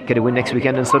Park, get a win next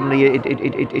weekend, and suddenly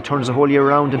it turns the whole year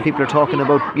around and people are talking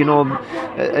about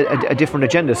a different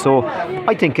agenda. So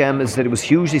I think as I said, it was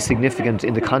hugely significant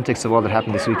in the context of all that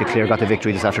happened this week that Clare got the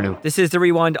victory this afternoon. This is the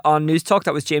Rewind on News Talk.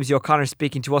 That was Jamesie O'Connor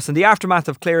speaking to us in the aftermath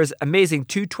of Clare's amazing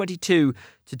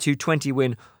 222-220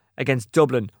 win against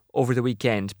Dublin over the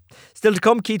weekend. Still to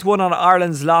come, Keith won on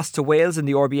Ireland's loss to Wales in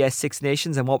the RBS Six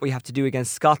Nations and what we have to do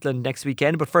against Scotland next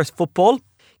weekend. But first, football.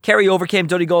 Kerry overcame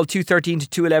Donegal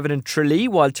 213-211 in Tralee,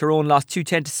 while Tyrone lost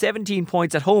 210 to 17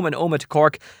 points at home in Omagh to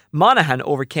Cork. Monaghan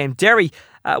overcame Derry,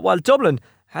 while Dublin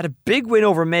had a big win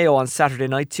over Mayo on Saturday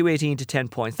night, 218 to 10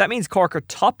 points. That means Cork are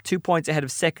top, 2 points ahead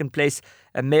of second place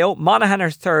Mayo. Monaghan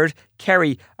are third,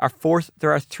 Kerry are fourth.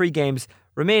 There are 3 games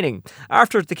remaining.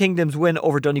 After the Kingdom's win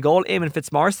over Donegal, Eamon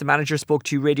Fitzmaurice, the manager, spoke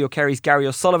to Radio Kerry's Gary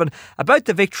O'Sullivan about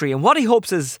the victory and what he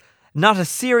hopes is not a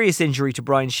serious injury to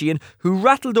Brian Sheehan, who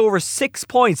rattled over 6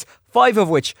 points, 5 of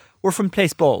which were from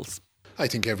place balls. I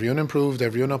think everyone improved,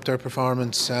 everyone upped their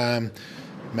performance.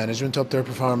 Management upped their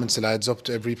performance, the lads upped,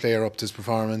 every player upped his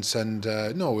performance, and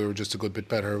no, we were just a good bit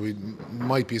better. We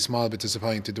might be a small bit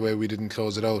disappointed the way we didn't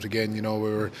close it out again. We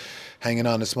were hanging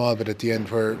on a small bit at the end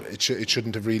where it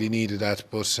shouldn't have really needed that,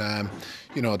 but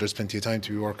there's plenty of time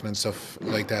to be working on stuff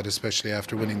like that, especially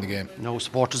after winning the game. Now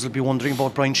supporters will be wondering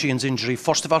about Brian Sheehan's injury.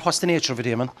 First of all, what's the nature of it,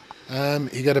 Eamon?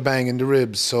 He got a bang in the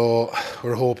ribs, so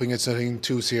we're hoping it's nothing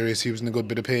too serious. He was in a good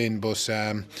bit of pain, but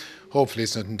hopefully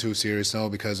it's nothing too serious now,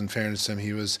 because in fairness to him,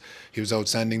 he was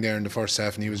outstanding there in the first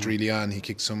half, and he was really on. He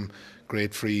kicked some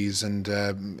great frees and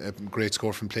a great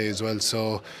score from play as well.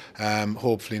 So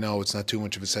hopefully now it's not too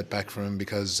much of a setback for him,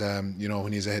 because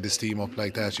when he's ahead of steam up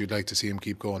like that, you'd like to see him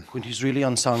keep going. When he's really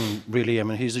on song, really,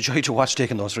 he's a joy to watch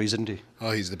taking those frees, isn't he?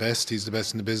 Oh, he's the best. He's the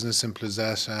best in the business. Simple as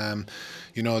that.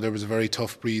 There was a very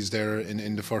tough breeze there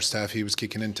in the first half. He was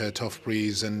kicking into a tough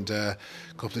breeze, and a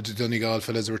couple of the Donegal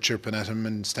fellas were chirping at him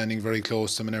and standing very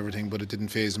close to him and everything, but it didn't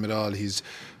faze him at all. He's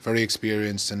very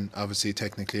experienced and obviously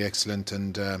technically excellent,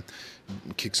 and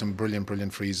kicked some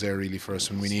brilliant frees there really for us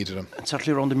when we needed him. And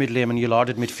certainly around the middle, you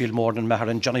lauded midfield more than Maher,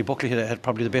 and Johnny Buckley had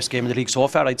probably the best game in the league so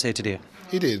far, I'd say, today.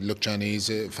 He did. Look, Johnny, he's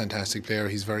a fantastic player.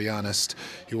 He's very honest.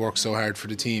 He works so hard for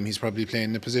the team. He's probably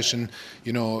playing the position,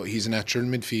 he's a natural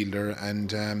midfielder,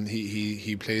 and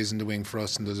he plays in the wing for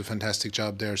us and does a fantastic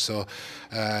job there. So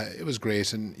it was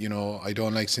great, and I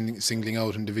don't like singling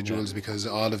out individuals, because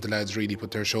all of the lads really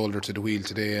put their shoulder to the wheel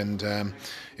today, and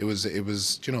it was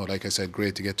like I said,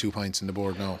 great to get 2 points in the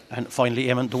board now. And finally,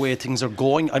 Eamon, the way things are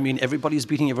going, everybody's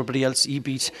beating everybody else.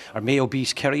 Mayo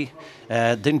beat Kerry,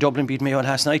 then Dublin beat Mayo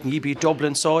last night, and beat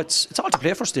Dublin, so it's all to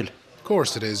play for still. Of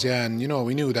course it is, yeah, and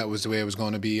we knew that was the way it was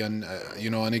going to be, and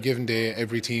on a given day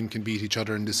every team can beat each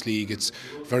other in this league. It's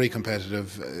very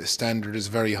competitive, standard is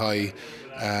very high.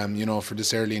 For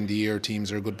this early in the year,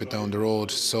 teams are a good bit down the road,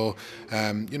 so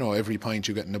every point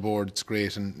you get in the board, it's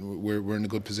great, and we're in a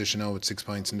good position now with 6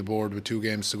 points in the board with 2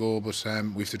 games to go, but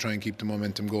we have to try and keep the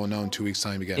momentum going now in 2 weeks'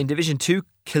 time again. In Division 2,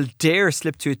 Kildare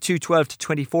slipped to a 212 to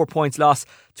 24 points loss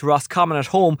to Roscommon at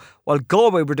home, while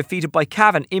Galway were defeated by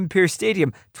Cavan in Pearse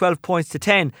Stadium 12 points to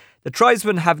 10. The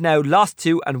tribesmen have now lost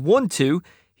 2 and won 2.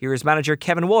 Here is manager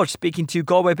Kevin Walsh speaking to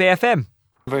Galway Bay FM.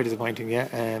 Very disappointing, yeah.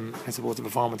 I suppose the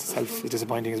performance itself is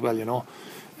disappointing as well,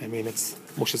 it's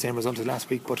much the same result as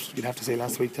last week, but you'd have to say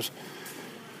last week that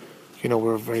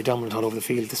we're very dominant all over the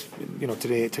field.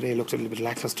 Today looked a little bit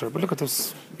lacklustre, but look at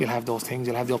this, you'll have those things,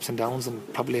 you'll have the ups and downs,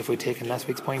 and probably if we'd taken last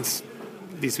week's points,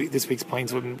 this week's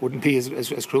points wouldn't be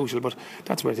as crucial, but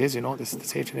that's where it is, the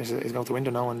safety net is out the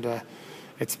window now, and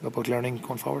it's about learning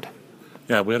going forward.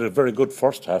 Yeah, we had a very good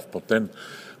first half, but then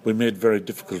we made very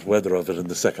difficult weather of it in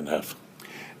the second half.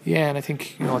 Yeah, and I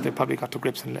think they probably got to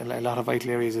grips in a lot of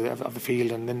vital areas of the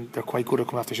field, and then they're quite good at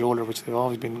coming off the shoulder, which they've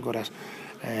always been good at.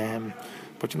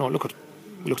 But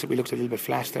we looked a little bit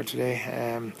flat there today.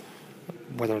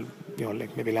 whether, you know,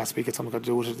 like maybe last week it's something got to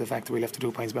do with the fact that we left the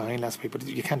 2 points behind last week, but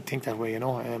you can't think that way, you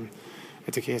know.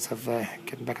 It's a case of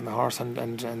getting back on the horse and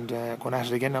going at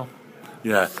it again now.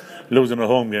 Yeah, losing a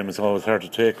home game is always hard to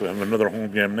take. We have another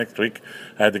home game next week.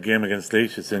 The game against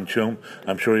Laois is in Tuam.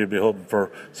 I'm sure you'll be hoping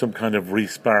for some kind of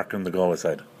re-spark on the Galway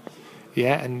side.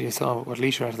 Yeah, and you saw what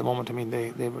Laois are at the moment. I mean,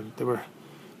 they were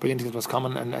brilliant against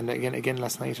Roscommon, and again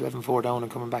last night 11-4 down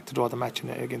and coming back to draw the match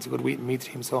against a good Meath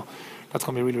team. So that's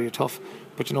going to be really, really tough.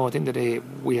 But you know, at the end of the day,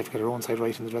 we have to get our own side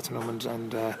right in the dressing room,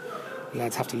 and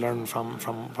lads have to learn from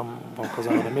what goes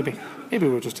on. And maybe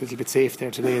we're just a little bit safe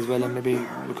there today as well, and maybe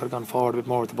we could have gone forward a bit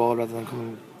more with the ball rather than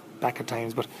coming back at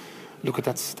times. But look,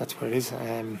 that's where it is.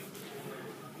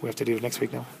 We have to do it next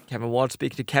week now. Kevin Wald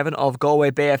speaking to Kevin of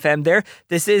Galway Bay FM there.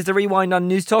 This is the Rewind on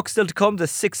News Talk. Still to come, the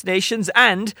Six Nations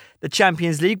and the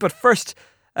Champions League. But first,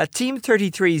 Team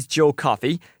 33's Joe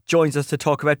Coffey joins us to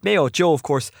talk about Mayo. Joe, of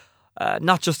course,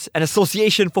 not just an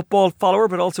association football follower,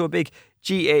 but also a big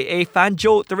GAA fan.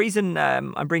 Joe, the reason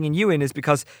I'm bringing you in is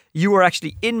because you were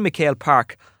actually in McHale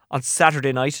Park on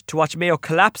Saturday night to watch Mayo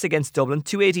collapse against Dublin,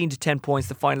 2-18 to 10 points,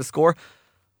 the final score.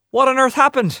 What on earth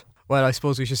happened? Well, I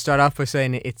suppose we should start off by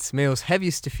saying it's Mayo's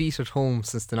heaviest defeat at home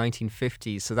since the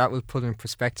 1950s, so that will put in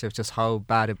perspective just how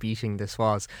bad a beating this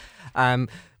was.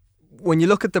 When you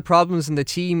look at the problems in the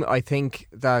team, I think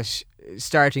that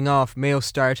starting off, Mayo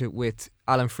started with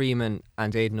Alan Freeman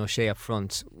and Aidan O'Shea up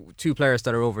front, two players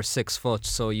that are over 6 foot,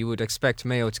 so you would expect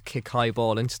Mayo to kick high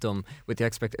ball into them with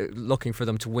the looking for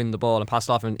them to win the ball and pass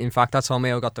it off. And in fact, that's how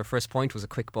Mayo got their first point, was a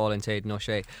quick ball into Aidan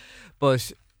O'Shea.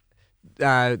 But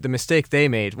the mistake they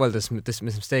made, this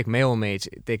mistake Mayo made,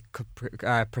 they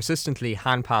persistently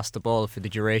hand passed the ball for the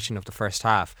duration of the first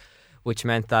half, which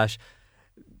meant that,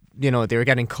 you know, they were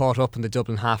getting caught up in the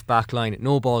Dublin half back line,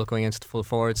 no ball going into the full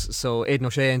forwards. So Aidan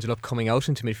O'Shea ended up coming out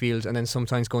into midfield and then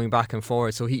sometimes going back and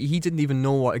forward. So he didn't even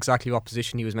know exactly what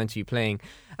position he was meant to be playing.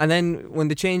 And then when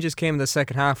the changes came in the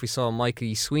second half, we saw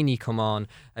Mikey Sweeney come on.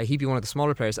 He'd be one of the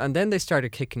smaller players, and then they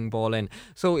started kicking ball in.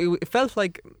 So it felt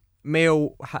like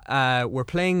Mayo were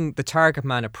playing the target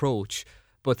man approach,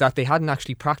 but that they hadn't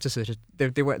actually practiced it.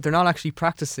 They're not actually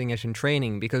practicing it in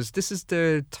training, because this is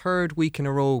the third week in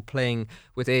a row playing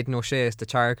with Aidan O'Shea as the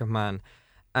target man,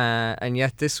 and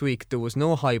yet this week there was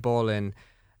no high ball in.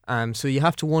 So you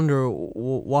have to wonder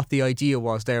what the idea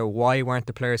was there. Why weren't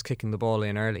the players kicking the ball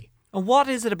in early? And what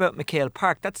is it about McHale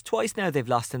Park? That's twice now they've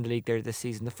lost in the league there this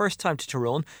season. The first time to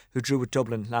Tyrone, who drew with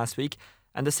Dublin last week,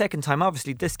 and the second time,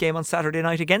 obviously, this game on Saturday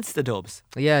night against the Dubs.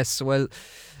 Yes, well,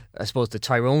 I suppose the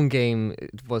Tyrone game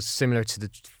was similar to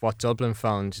what Dublin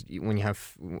found. When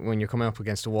you're coming up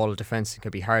against a wall of defence, it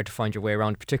can be hard to find your way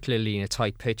around, particularly in a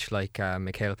tight pitch like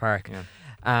McHale Park. Yeah.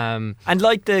 And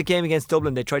like the game against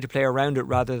Dublin, they tried to play around it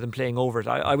rather than playing over it.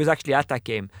 I was actually at that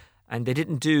game, and they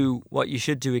didn't do what you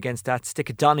should do against that stick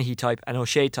a Donaghy type, an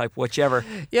O'Shea type, whichever.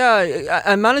 Yeah,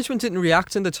 and management didn't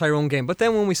react in the Tyrone game. But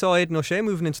then when we saw Aidan O'Shea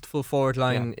moving into the full forward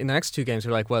line in the next two games,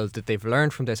 we're like, well, they've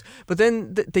learned from this. But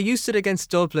then they used it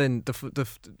against Dublin, the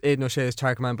Aidan O'Shea's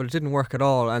target man, but it didn't work at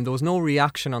all. And there was no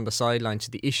reaction on the sideline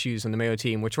to the issues in the Mayo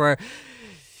team, which were...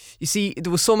 You see,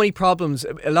 there was so many problems.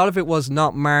 A lot of it was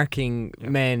not marking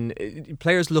men.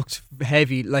 Players looked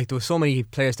heavy. Like, there were so many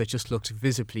players that just looked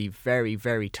visibly very,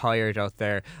 very tired out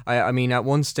there. I mean, at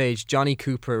one stage, Johnny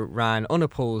Cooper ran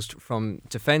unopposed from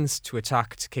defence to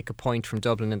attack to kick a point from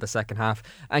Dublin in the second half.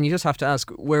 And you just have to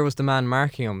ask, where was the man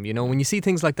marking him? You know, when you see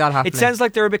things like that happening... It sounds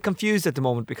like they're a bit confused at the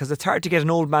moment, because it's hard to get an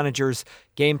old manager's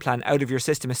game plan out of your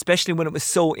system, especially when it was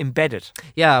so embedded.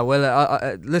 Yeah,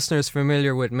 well, listeners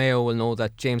familiar with Mayo will know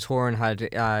that James Horan had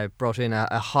brought in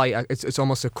a high, it's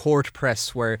almost a court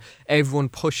press where everyone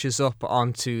pushes up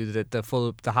onto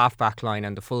the half back line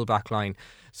and the full back line,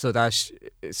 so that,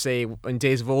 say, in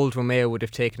days of old when Mayo would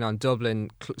have taken on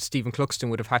Dublin, Stephen Cluxton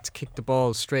would have had to kick the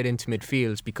ball straight into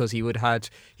midfield because he would have had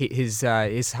his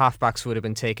half backs would have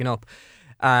been taken up.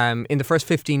 In the first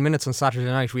 15 minutes on Saturday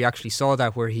night, we actually saw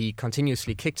that, where he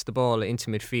continuously kicked the ball into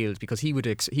midfield because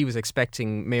he was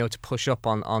expecting Mayo to push up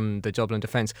on the Dublin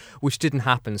defence, which didn't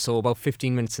happen. So about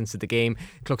 15 minutes into the game,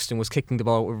 Cluxton was kicking the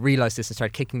ball, realised this and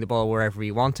started kicking the ball wherever he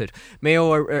wanted.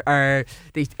 Mayo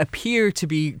they appear to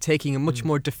be taking a much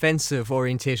more defensive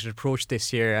orientated approach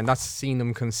this year, and that's seen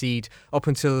them concede. Up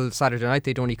until Saturday night,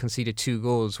 they'd only conceded 2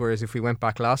 goals, whereas if we went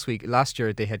back last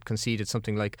year, they had conceded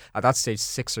something like, at that stage,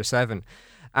 6 or 7.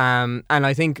 And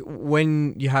I think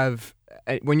when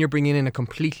you're bringing in a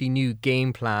completely new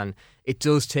game plan, it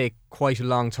does take quite a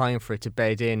long time for it to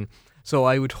bed in. So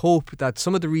I would hope that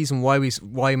some of the reason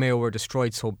why Mayo were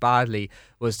destroyed so badly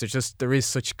was there is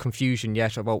such confusion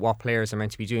yet about what players are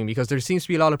meant to be doing, because there seems to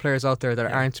be a lot of players out there that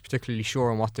aren't particularly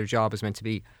sure on what their job is meant to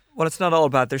be. Well, it's not all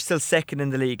bad. They're still second in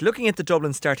the league. Looking at the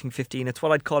Dublin starting 15, it's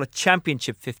what I'd call a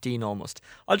championship 15 almost.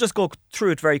 I'll just go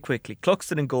through it very quickly.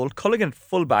 Cluxton in goal, Culligan at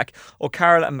fullback,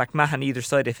 O'Carroll and McMahon either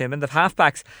side of him. And the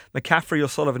halfbacks, McCaffrey,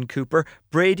 O'Sullivan, Cooper,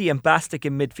 Brady and Bastick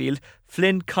in midfield,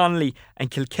 Flynn, Connolly and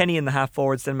Kilkenny in the half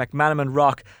forwards, then McManaman,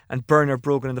 Rock and Burner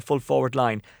Brogan in the full forward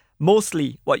line.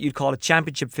 Mostly what you'd call a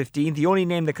championship 15. The only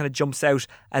name that kind of jumps out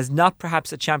as not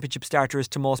perhaps a championship starter is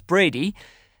Tomas Brady.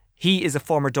 He is a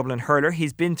former Dublin hurler.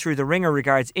 He's been through the ringer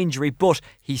regards injury, but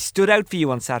he stood out for you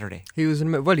on Saturday. He was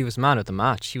man of the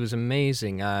match. He was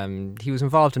amazing. He was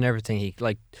involved in everything.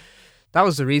 That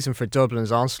was the reason for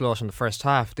Dublin's onslaught in the first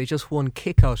half. They just won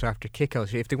kick-out after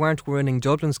kick-out. If they weren't winning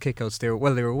Dublin's kick-outs, they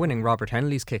were winning Robert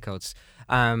Henley's kick-outs.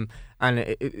 And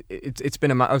it's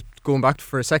been going back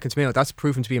for a second to Mayo, that's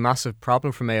proven to be a massive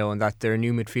problem for Mayo, and that their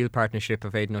new midfield partnership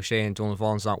of Aidan O'Shea and Donald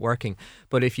Vaughan's not working.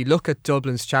 But if you look at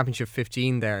Dublin's Championship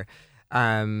 15 there,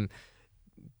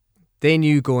 they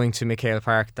knew going to McHale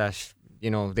Park that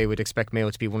they would expect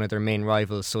Mayo to be one of their main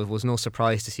rivals, so it was no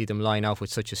surprise to see them line out with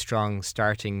such a strong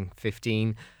starting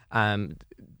 15.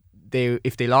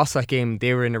 If they lost that game,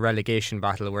 they were in a relegation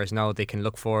battle, whereas now they can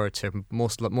look forward to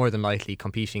more than likely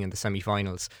competing in the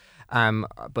semi-finals.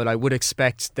 But I would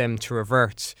expect them to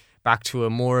revert back to a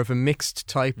more of a mixed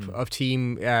type of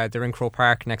team. They're in Croke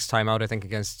Park next time out, I think,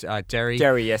 against Derry.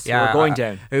 Derry, yes, who are going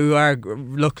down. Who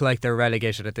look like they're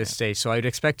relegated at this stage. So I'd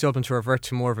expect Dublin to revert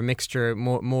to more of a mixture,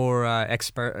 more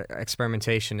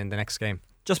experimentation in the next game.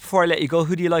 Just before I let you go,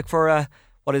 who do you like for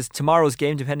what is tomorrow's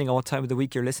game, depending on what time of the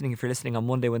week you're listening? If you're listening on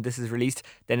Monday when this is released,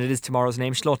 then it is tomorrow's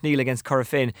name. Slough-Neil against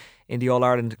Corofin in the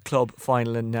All-Ireland Club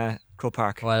final in Croke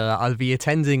Park. Well, I'll be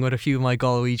attending with a few of my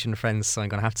Galwegian friends, so I'm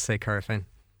going to have to say Corofin.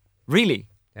 Really?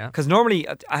 Yeah. Because normally,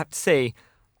 I have to say,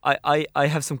 I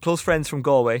have some close friends from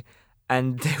Galway,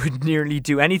 and they would nearly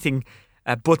do anything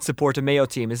but support a Mayo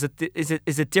team. Is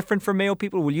it different for Mayo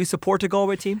people? Will you support a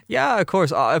Galway team? Yeah, of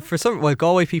course.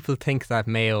 Galway people think that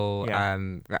Mayo,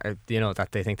 that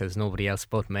they think there's nobody else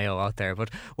but Mayo out there.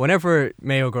 But whenever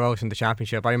Mayo go out in the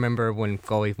championship, I remember when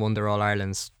Galway won their All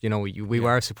Irelands. We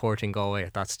were supporting Galway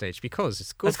at that stage because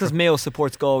it's good. That's because Mayo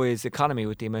supports Galway's economy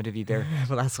with the amount of you there.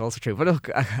 Well, that's also true. But look,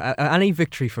 any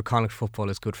victory for Connacht football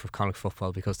is good for Connacht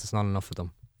football because there's not enough of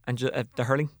them. And the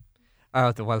hurling?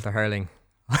 The hurling.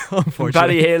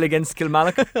 Ballyhale against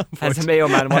Kilmallock. As a Mayo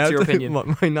man, what's your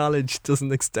opinion? My knowledge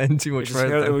doesn't extend too much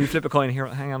further. We flip a coin here.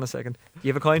 Hang on a second.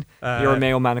 You have a coin? You're a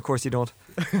Mayo man, of course you don't.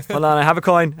 Hold on, I have a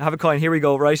coin. Here we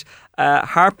go. Right.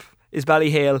 Harp is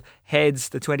Ballyhale. Heads,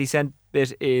 the 20-cent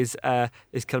bit is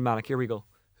Kilmallock. Here we go.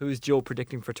 Who is Joe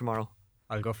predicting for tomorrow?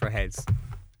 I'll go for heads.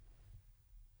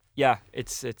 Yeah,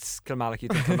 it's Kilmallock. You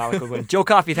think Kilmallock will win? Joe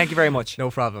Coffey, thank you very much. No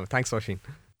problem. Thanks, Oisín.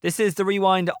 This is the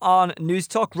Rewind on News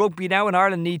Talk. Rugby now, and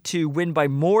Ireland need to win by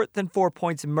more than 4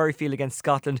 points in Murrayfield against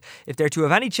Scotland if they're to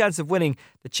have any chance of winning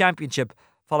the championship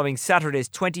following Saturday's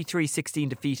 23-16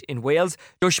 defeat in Wales.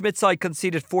 Joe Schmidt's side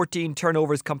conceded 14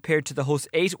 turnovers compared to the hosts'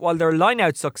 8, while their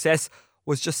line-out success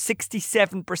was just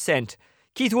 67%.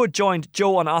 Keith Wood joined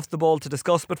Joe on Off the Ball to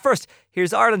discuss, but first,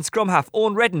 here's Ireland scrum half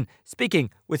Owen Redden speaking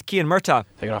with Cian Murtagh.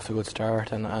 They got off to a good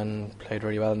start and played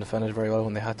really well and defended very well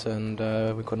when they had to, and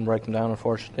we couldn't break them down,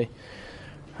 unfortunately.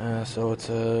 So it's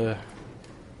a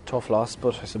tough loss,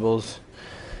 but I suppose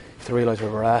if they realise where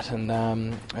we're at and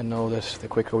know that the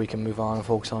quicker we can move on and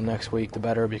focus on next week, the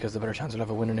better, because the better chance we'll have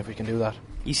of winning if we can do that.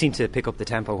 You seemed to pick up the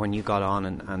tempo when you got on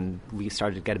and we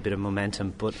started to get a bit of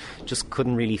momentum, but just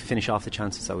couldn't really finish off the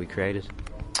chances that we created.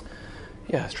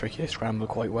 Yeah, it's tricky. They scrambled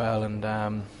quite well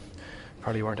and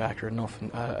probably weren't accurate enough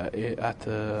at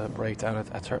the breakdown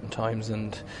at certain times,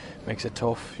 and makes it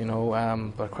tough,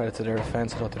 but credit to their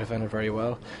defence. I thought they defended very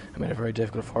well and made it very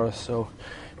difficult for us, so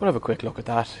we'll have a quick look at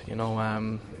that.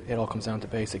 It all comes down to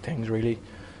basic things really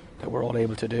that we're all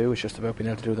able to do. It's just about being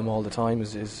able to do them all the time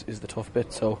is the tough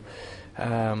bit. So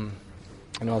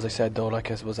as I said though, I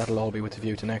suppose that'll all be with the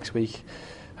view to next week.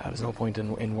 There's no point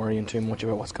in worrying too much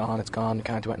about what's gone. It's gone, you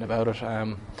can't do anything about it.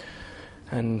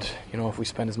 And if we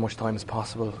spend as much time as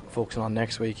possible focusing on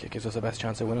next week, it gives us the best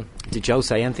chance of winning. Did Joe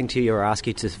say anything to you or ask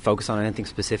you to focus on anything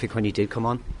specific when you did come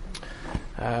on?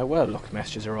 Well, look,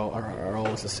 messages are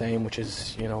always the same, which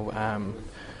is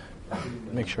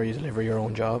make sure you deliver your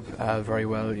own job very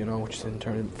well, which is in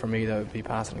turn for me that would be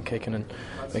passing and kicking and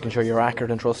making sure you're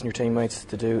accurate and trusting your teammates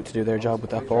to do their job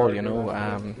with that ball.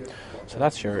 So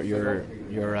that's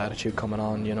your attitude coming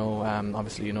on.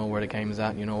 Obviously you know where the game is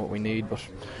at, you know what we need, but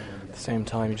at the same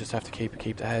time you just have to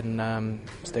keep the head and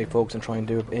stay focused and try and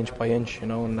do it inch by inch.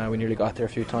 And we nearly got there a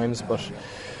few times, but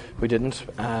we didn't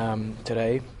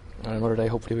today. And another day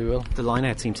hopefully we will. The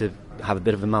line-out seemed to have a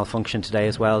bit of a malfunction today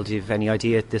as well. Do you have any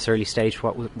idea at this early stage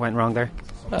what went wrong there?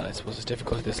 Well, I suppose it's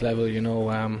difficult at this level.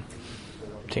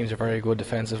 Teams are very good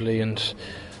defensively, and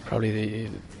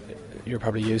you're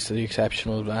probably used to the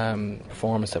exceptional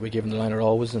performance that we give in the liner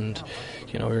always, and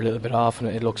we're a little bit off, and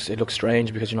it looks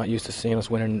strange because you're not used to seeing us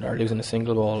winning or losing a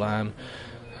single ball.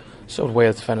 So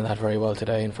Wales defended that very well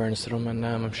today, in fairness to them, and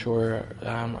I'm sure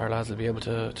our lads will be able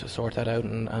to sort that out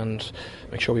and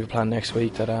make sure we have a plan next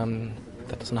week that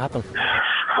doesn't happen.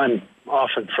 I'm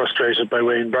often frustrated by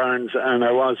Wayne Barnes, and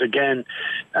I was again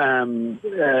in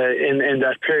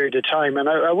that period of time, and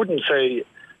I wouldn't say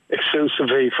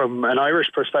exclusively from an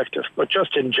Irish perspective, but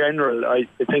just in general. I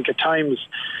think at times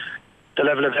the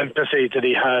level of empathy that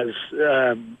he has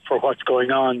for what's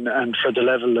going on and for the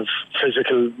level of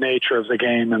physical nature of the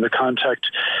game and the contact,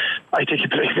 I think he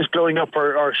was blowing up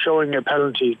or showing a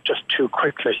penalty just too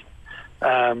quickly.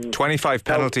 25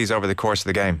 penalties over the course of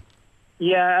the game.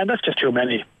 Yeah, and that's just too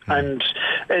many. And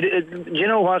you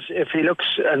know what? If he looks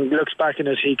back in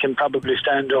it, he can probably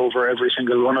stand over every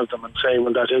single one of them and say,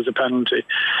 well, that is a penalty.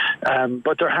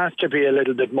 But there has to be a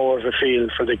little bit more of a feel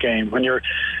for the game. When you're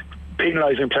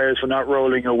penalising players for not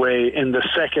rolling away in the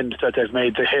second that they've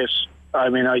made the hit, I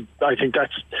mean, I think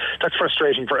that's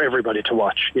frustrating for everybody to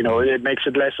watch. It makes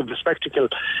it less of a spectacle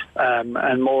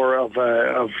and more of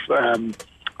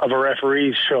a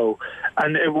referee's show.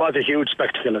 And it was a huge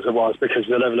spectacle as it was, because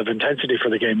the level of intensity for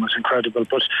the game was incredible.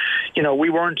 But we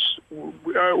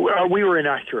were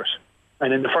inaccurate,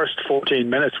 and in the first 14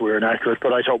 minutes we were inaccurate,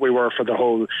 but I thought we were for the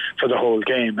whole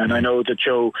game. And I know that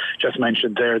Joe just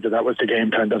mentioned there that was the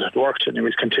game plan that had worked, and he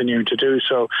was continuing to do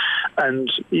so, and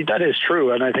that is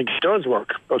true, and I think it does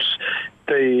work. But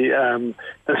the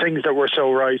things that were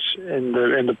so right in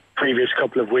the previous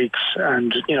couple of weeks,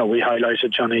 and we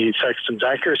highlighted Johnny Sexton's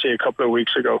accuracy a couple of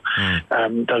weeks ago,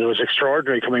 that it was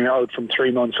extraordinary coming out from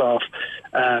 3 months off.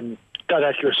 That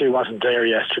accuracy wasn't there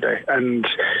yesterday, and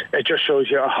it just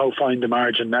shows you how fine the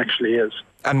margin actually is.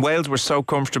 And Wales were so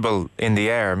comfortable in the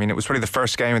air. I mean, it was probably the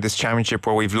first game of this championship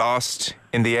where we've lost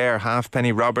in the air.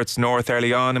 Halfpenny, Roberts, North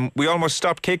early on, and we almost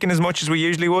stopped kicking as much as we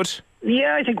usually would.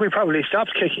 Yeah, I think we probably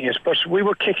stopped kicking it, but we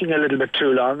were kicking a little bit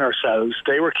too long ourselves.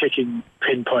 They were kicking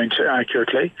pinpoint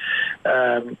accurately.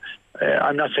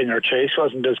 I'm not saying our chase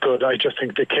wasn't as good. I just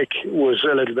think the kick was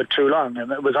a little bit too long,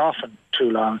 and it was often too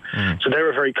long. So they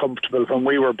were very comfortable when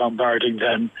we were bombarding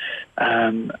them,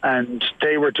 and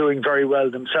they were doing very well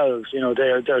themselves.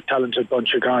 They're a talented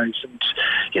bunch of guys, and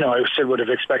I still would have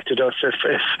expected us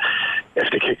if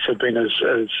the kicks had been as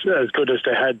good as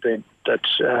they had been, that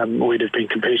we'd have been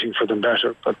competing for them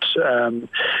better. But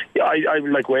I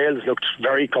like Wales looked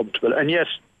very comfortable, and yes,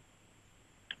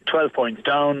 12 points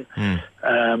down.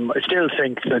 I still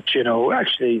think that,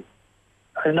 actually,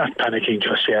 I'm not panicking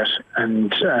just yet,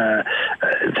 and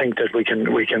think that we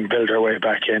can build our way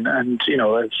back in. And,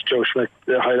 as Joe Schmidt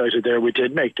highlighted there, we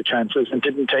did make the chances and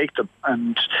didn't take them.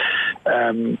 And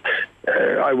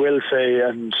I will say,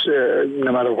 and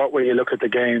no matter what way you look at the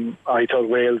game, I thought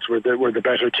Wales were the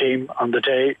better team on the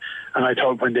day. And I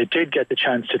thought when they did get the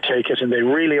chance to take it, and they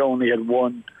really only had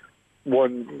one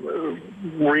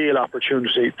real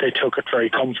opportunity, they took it very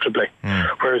comfortably,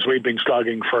 whereas we'd been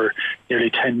slogging for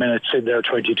nearly 10 minutes in their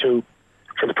 22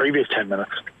 for the previous 10 minutes.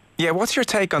 Yeah, what's your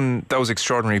take on those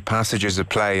extraordinary passages of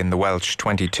play in the Welsh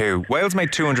 22? Wales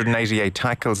made 288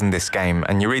 tackles in this game,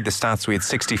 and you read the stats, we had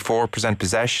 64%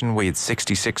 possession, we had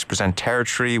 66%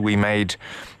 territory, we made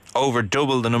over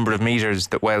double the number of metres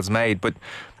that Wales made. But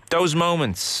those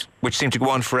moments, which seem to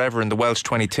go on forever in the Welsh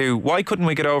 22, why couldn't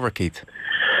we get over, Keith?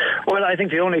 Well, I think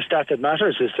the only stat that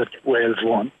matters is that Wales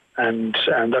won, and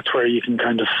that's where you can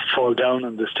kind of fall down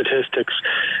on the statistics.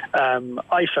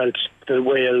 I felt that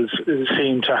Wales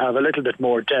seemed to have a little bit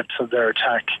more depth of their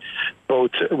attack,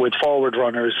 both with forward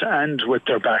runners and with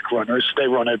their back runners. They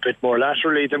run a bit more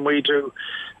laterally than we do.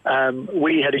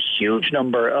 We had a huge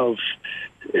number of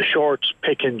short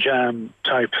pick and jam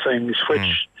type things,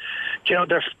 which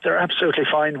they're absolutely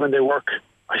fine when they work.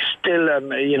 I still,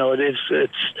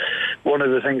 it's one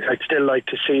of the things I'd still like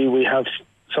to see. We have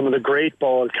some of the great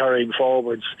ball carrying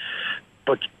forwards,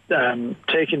 but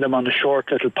taking them on the short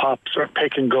little pops or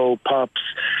pick and go pops,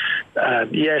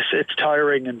 yes, it's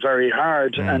tiring and very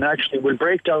hard, and actually will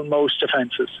break down most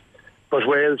defences. But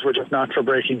Wales were just not for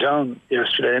breaking down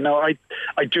yesterday. Now,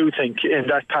 I do think in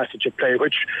that passage of play,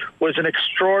 which was an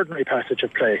extraordinary passage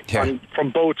of play from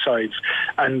both sides,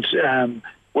 and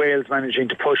Wales managing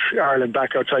to push Ireland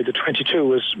back outside the 22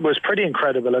 was pretty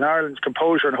incredible, and Ireland's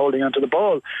composure and holding onto the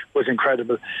ball was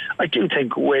incredible. I do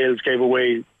think Wales gave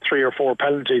away 3 or 4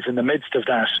 penalties in the midst of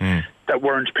that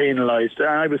weren't penalised, and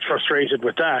I was frustrated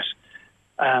with that.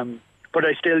 But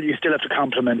you still have to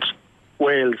compliment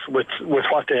Wales with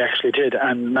what they actually did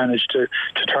and managed to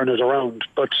turn it around.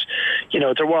 But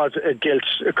there was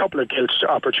a couple of gilt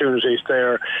opportunities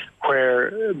there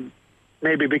where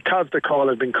maybe because the call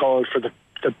had been called for the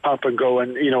pop and go,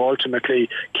 and ultimately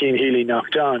Cian Healy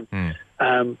knocked on.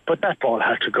 But that ball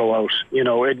had to go out.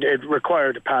 It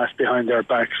required a pass behind their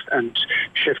backs and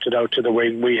shifted out to the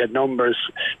wing. We had numbers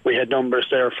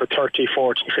there for 30,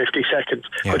 40, 50 seconds,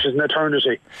 which is an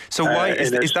eternity. So why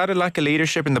is that a lack of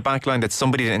leadership in the back line, that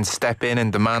somebody didn't step in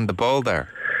and demand the ball there?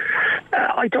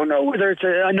 I don't know whether it's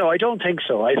no, I don't think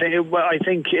so. I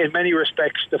think in many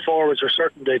respects the forwards were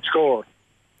certain they'd score.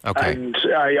 Okay. And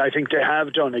I think they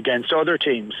have done against other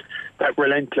teams. That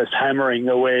relentless hammering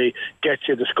away gets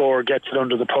you the score, gets it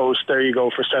under the post. There you go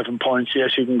for 7 points.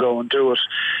 Yes, you can go and do it.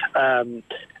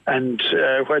 And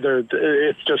whether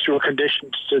it's just you're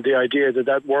conditioned to the idea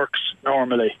that works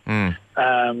normally, and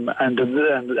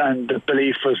the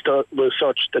belief was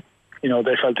such that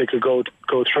they felt they could go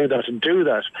through that and do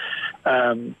that.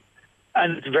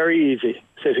 And it's very easy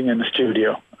sitting in the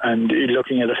studio and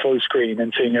looking at a full screen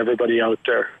and seeing everybody out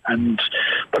there.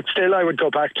 But still, I would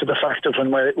go back to the fact of when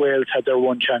Wales had their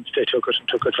one chance, they took it and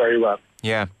took it very well.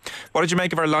 Yeah. What did you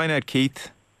make of our line-out,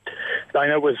 Keith?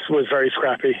 Line-out was very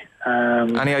scrappy.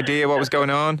 Any idea what was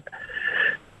going on?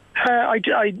 I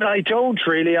don't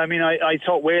really. I mean, I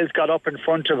thought Wales got up in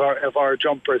front of our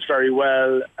jumpers very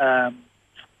well.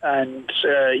 And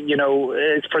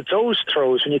it's for those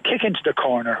throws, when you kick into the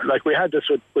corner, like we had this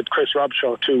with Chris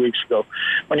Robshaw 2 weeks ago,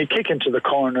 when you kick into the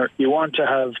corner, you want to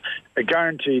have a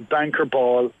guaranteed banker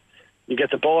ball. You get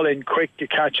the ball in quick, you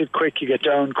catch it quick, you get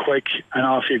down quick, and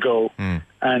off you go.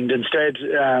 And instead,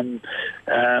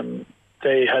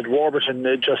 they had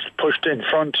Warburton just pushed in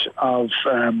front of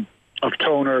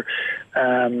Toner,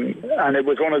 and it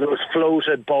was one of those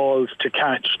floated balls to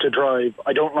catch, to drive.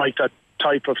 I don't like that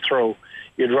type of throw.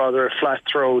 You'd rather a flat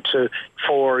throw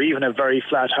or even a very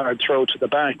flat, hard throw to the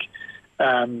back.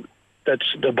 That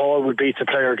the ball would beat the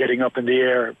player getting up in the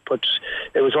air. But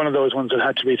it was one of those ones that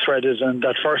had to be threaded, and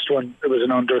that first one, it was an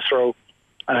underthrow.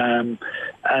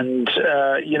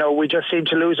 We just seemed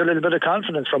to lose a little bit of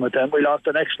confidence from it then. We lost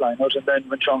the next line out, and then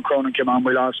when Sean Cronin came on,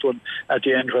 we lost one at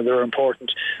the end when they were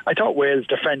important. I thought Wales'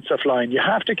 defensive line, you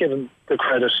have to give them the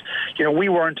credit. We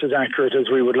weren't as accurate as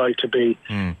we would like to be,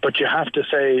 but you have to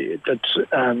say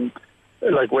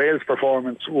that Wales'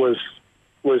 performance was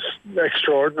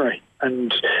extraordinary.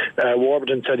 And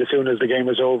Warburton said as soon as the game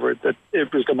was over that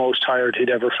it was the most tired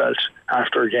he'd ever felt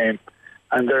after a game.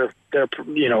 And they're for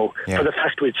the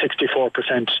fact we had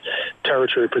 64%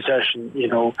 territory possession,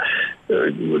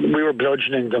 we were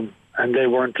bludgeoning them and they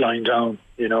weren't lying down,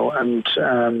 and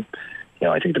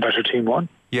I think the better team won.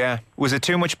 Yeah. Was it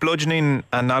too much bludgeoning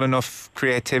and not enough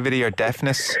creativity or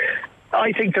deftness?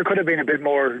 I think there could have been a bit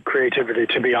more creativity,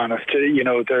 to be honest.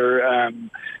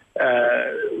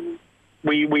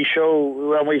 We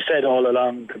show, and we've said all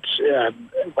along that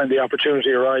when the opportunity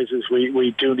arises,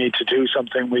 we do need to do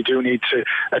something. We do need to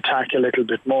attack a little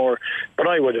bit more. But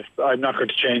I'm not going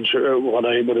to change what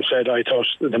I would have said. I thought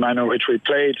the manner in which we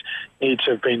played needs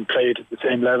to have been played at the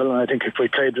same level. And I think if we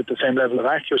played with the same level of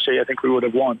accuracy, I think we would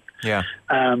have won. Yeah.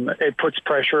 It puts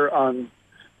pressure on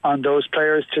those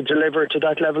players to deliver to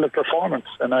that level of performance.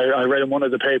 And I read in one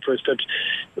of the papers that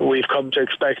we've come to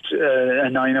expect a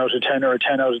 9 out of 10 or a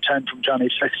 10 out of 10 from Johnny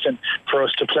Sexton for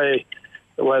us to play.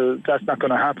 Well, that's not going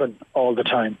to happen all the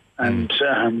time. And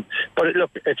but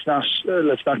look, it's not.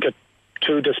 Let's not get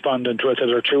too despondent with it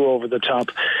or too over the top.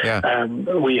 Yeah.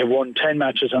 We have won 10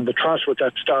 matches on the trot with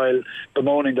that style,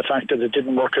 bemoaning the fact that it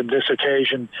didn't work on this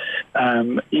occasion.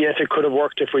 Yes, it could have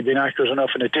worked if we'd been accurate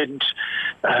enough, and it didn't.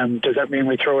 Does that mean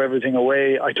we throw everything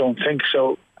away? I don't think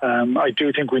so. I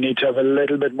do think we need to have a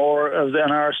little bit more of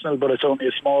an arsenal, but it's only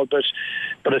a small bit.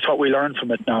 But it's what we learn from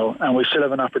it now, and we still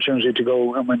have an opportunity to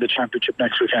go and win the championship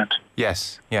next weekend.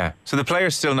 Yes, yeah. So the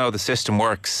players still know the system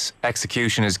works.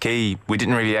 Execution is key. We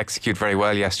didn't really execute very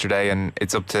well yesterday, and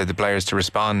it's up to the players to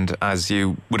respond as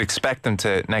you would expect them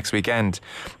to next weekend.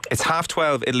 It's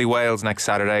 12:30 Italy-Wales next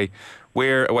Saturday.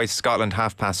 We're away to Scotland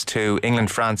 2:30.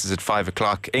 England-France is at 5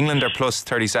 o'clock. England are plus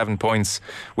 37 points.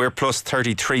 We're plus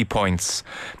 33 points.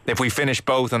 If we finish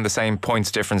both on the same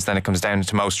points difference, then it comes down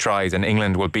to most tries, and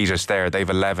England will beat us there. They've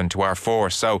 11 to our 4.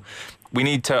 So we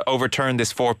need to overturn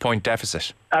this 4-point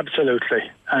deficit.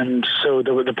 Absolutely. And so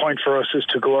the point for us is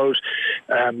to go out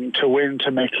to win,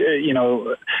 to make, it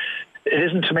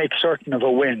isn't to make certain of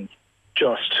a win,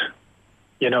 just.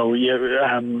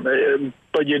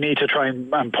 but you need to try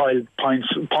and pile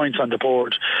points on the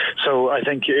board. So I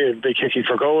think you'd be kicking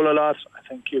for goal a lot. I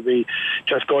think you'd be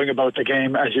just going about the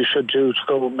game as you should do to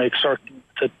go make certain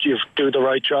that you do the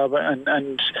right job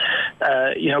and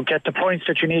get the points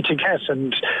that you need to get.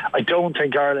 And I don't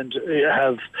think Ireland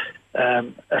have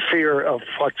a fear of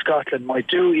what Scotland might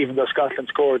do, even though Scotland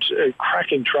scored a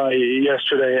cracking try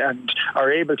yesterday and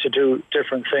are able to do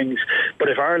different things. But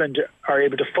if Ireland are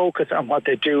able to focus on what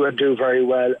they do and do very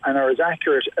well and are as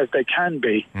accurate as they can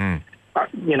be,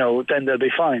 then they'll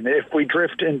be fine. If we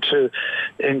drift into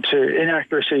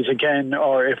inaccuracies again,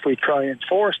 or if we try and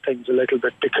force things a little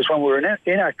bit, because when we were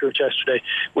inaccurate yesterday,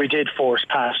 we did force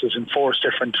passes and force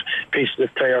different pieces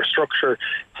of play. Our structure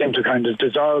seemed to kind of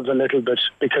dissolve a little bit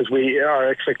because our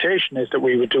expectation is that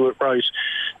we would do it right.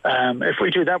 If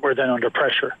we do that, we're then under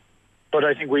pressure. But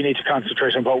I think we need to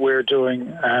concentrate on what we're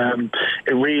doing.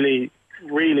 It really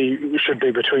should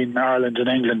be between Ireland and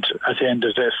England at the end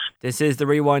of this. This is The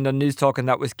Rewind on News Talk, and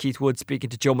that was Keith Wood speaking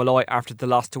to Joe Malloy after the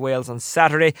loss to Wales on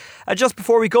Saturday. Just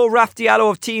before we go, Raf Diallo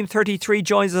of Team 33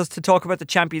 joins us to talk about the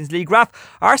Champions League.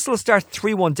 Raf, Arsenal start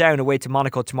 3-1 down away to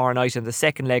Monaco tomorrow night in the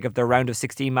second leg of their round of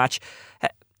 16 match.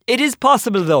 It is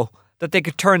possible, though, that they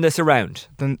could turn this around.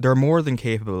 They're more than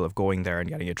capable of going there and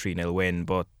getting a 3-0 win,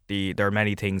 but there are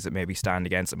many things that maybe stand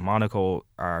against it. Monaco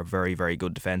are very, very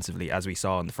good defensively, as we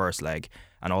saw in the first leg,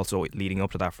 and also leading up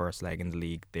to that first leg in the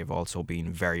league, they've also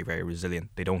been very, very resilient.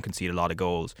 They don't concede a lot of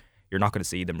goals. You're not going to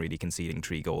see them really conceding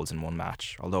 3 goals in one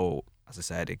match, although, as I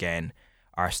said, again,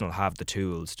 Arsenal have the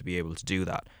tools to be able to do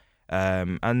that.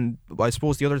 And I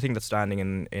suppose the other thing that's standing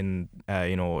in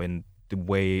the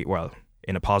way, well,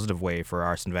 in a positive way for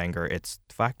Arsene Wenger, it's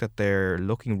the fact that they're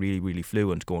looking really, really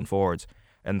fluent going forwards.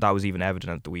 And that was even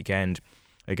evident at the weekend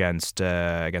against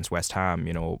West Ham.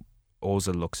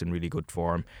 Ozil looks in really good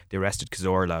form. They arrested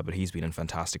Cazorla, but he's been in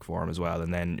fantastic form as well.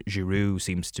 And then Giroud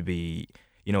seems to be,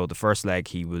 the first leg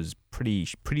he was pretty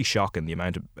shocking, the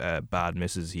amount of bad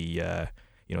misses he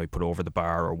put over the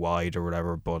bar or wide or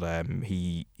whatever. But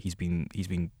he's been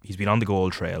on the goal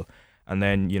trail. And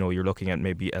then you're looking at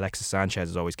maybe Alexis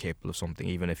Sanchez is always capable of something,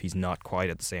 even if he's not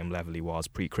quite at the same level he was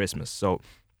pre-Christmas. So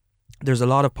there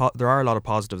are a lot of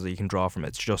positives that you can draw from it.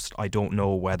 It's just I don't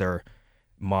know whether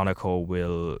Monaco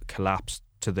will collapse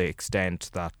to the extent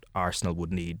that Arsenal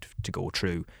would need to go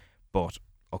through. But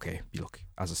okay, look,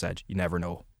 as I said, you never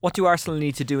know. What do Arsenal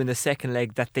need to do in the second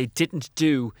leg that they didn't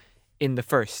do in the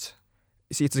first?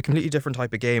 See, it's a completely different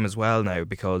type of game as well now,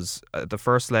 because the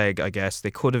first leg, I guess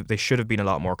they should have been a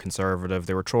lot more conservative.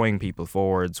 They were throwing people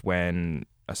forwards when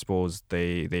I suppose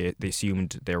they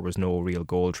assumed there was no real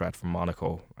goal threat from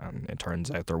Monaco, and it turns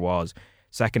out there was.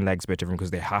 Second leg's a bit different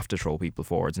because they have to throw people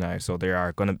forwards now, so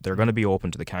they're going to be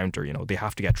open to the counter. They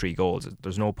have to get 3 goals.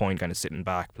 There's no point kind of sitting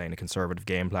back playing a conservative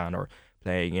game plan or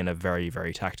playing in a very,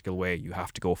 very tactical way. You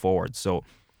have to go forward. So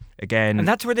again, and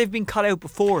that's where they've been caught out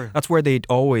before. That's where they'd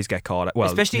always get caught out. Well,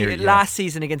 especially last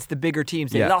season against the bigger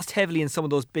teams, they lost heavily in some of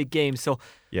those big games. So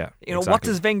exactly. What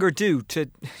does Wenger do to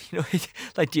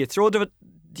like? Do you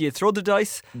throw the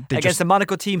dice against a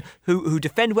Monaco team who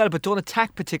defend well but don't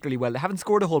attack particularly well? They haven't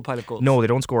scored a whole pile of goals. No, they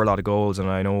don't score a lot of goals, and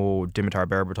I know Dimitar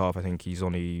Berbatov, I think he's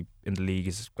only in the league,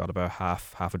 he's got about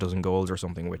half a dozen goals or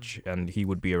something, and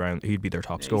he'd be their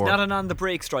top scorer. He's not an on the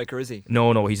break striker, is he?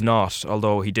 No, he's not,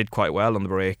 although he did quite well on the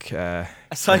break.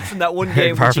 Aside from that one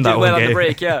game which he did well on the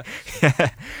break, yeah.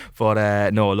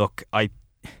 But no, look,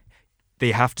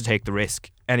 they have to take the risk.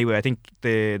 Anyway, I think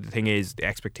the thing is, the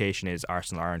expectation is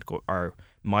Arsenal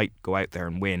might go out there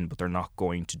and win, but they're not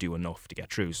going to do enough to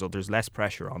get through. So there's less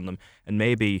pressure on them, and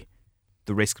maybe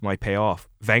the risk might pay off.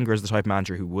 Wenger is the type of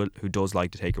manager who does like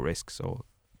to take a risk, so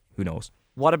who knows.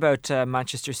 What about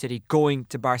Manchester City going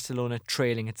to Barcelona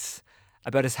trailing? It's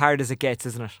about as hard as it gets,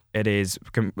 isn't it? It is.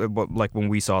 Like when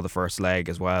we saw the first leg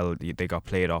as well, they got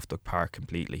played off the park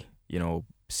completely.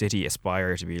 City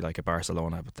aspire to be like a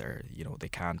Barcelona, but they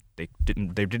can't. They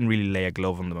didn't really lay a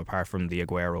glove on them apart from the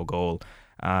Aguero goal.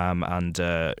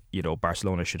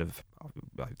 Barcelona should have.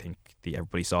 I think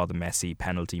everybody saw the Messi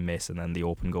penalty miss and then the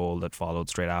open goal that followed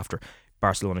straight after.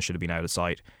 Barcelona should have been out of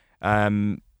sight.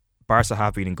 Barca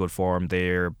have been in good form.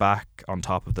 They're back on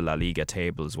top of the La Liga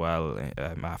table as well.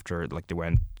 After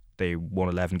they won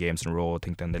 11 games in a row. I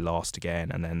think then they lost again,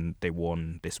 and then they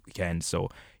won this weekend. So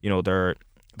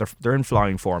they're in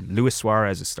flying form. Luis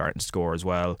Suarez is starting to score as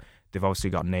well. They've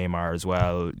obviously got Neymar as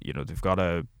well. They've got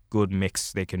a good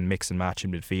mix. They can mix and match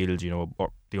in midfield.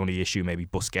 Or the only issue, maybe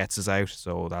Busquets is out,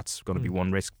 so that's going to be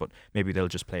one risk. But maybe they'll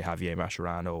just play Javier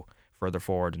Mascherano further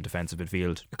forward in defensive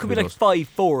midfield. It could be like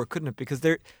 5-4, couldn't it? Because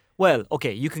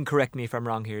you can correct me if I'm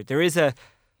wrong here. There is a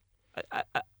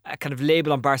a kind of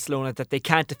label on Barcelona that they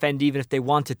can't defend even if they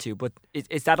wanted to, but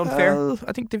is that unfair? Well,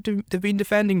 I think they've been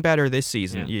defending better this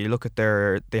season. You look at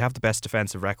they have the best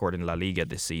defensive record in La Liga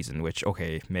this season, which,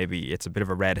 okay, maybe it's a bit of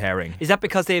a red herring. Is that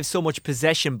because they have so much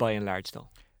possession by and large though?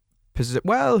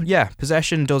 Well, yeah,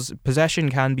 possession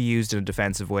can be used in a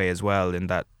defensive way as well, in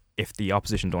that if the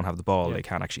opposition don't have the ball, they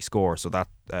can't actually score. So that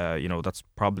that's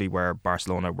probably where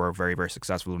Barcelona were very, very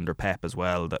successful under Pep as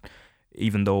well. That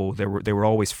even though they were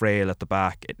always frail at the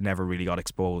back, it never really got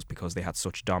exposed because they had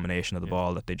such domination of the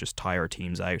ball that they just tire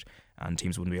teams out and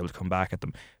teams wouldn't be able to come back at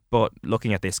them. But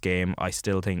looking at this game, I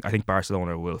think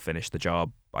Barcelona will finish the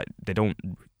job. They don't,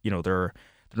 they're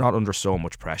not under so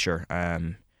much pressure.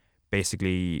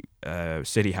 Basically,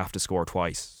 City have to score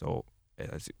twice, so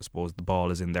I suppose the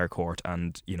ball is in their court,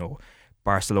 and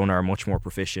Barcelona are much more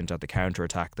proficient at the counter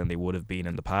attack than they would have been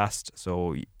in the past.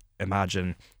 So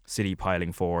imagine City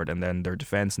piling forward and then their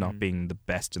defence not being the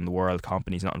best in the world,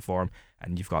 Kompany's not in form,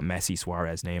 and you've got Messi,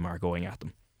 Suarez, Neymar going at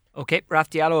them. Okay, Raf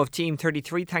Diallo of Team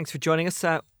 33, thanks for joining us.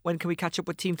 When can we catch up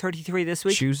with Team 33 this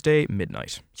week? Tuesday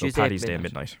midnight. Paddy's Day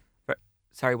midnight.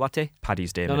 Sorry, what day?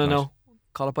 Paddy's Day midnight. No.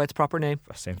 Call it by its proper name.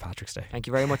 St. Patrick's Day. Thank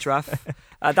you very much, Raf.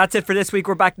 That's it for this week.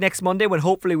 We're back next Monday when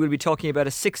hopefully we'll be talking about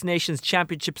a Six Nations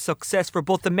Championship success for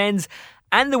both the men's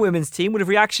and the women's team, with a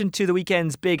reaction to the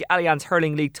weekend's big Allianz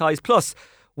Hurling League ties. Plus,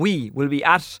 we will be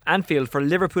at Anfield for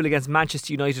Liverpool against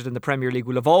Manchester United in the Premier League.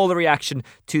 We'll have all the reaction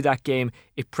to that game.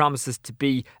 It promises to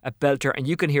be a belter, and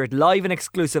you can hear it live and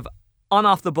exclusive on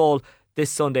Off the Ball this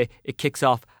Sunday. It kicks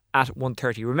off at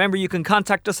 1:30. Remember, you can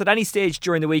contact us at any stage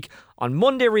during the week on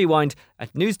Monday Rewind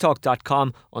at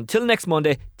newstalk.com. Until next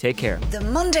Monday, take care. The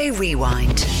Monday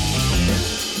Rewind.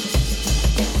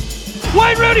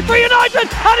 Wayne Rooney for United,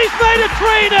 and he's made it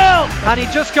 3-0. And he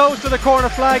just goes to the corner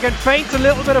flag and feints a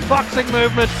little bit of boxing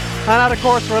movement, and that of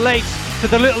course relates to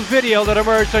the little video that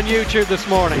emerged on YouTube this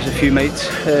morning. There's a few mates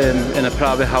in a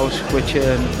private house which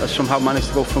somehow managed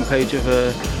to go front page of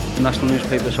the national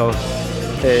newspaper, so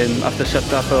after set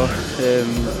that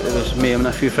it was me and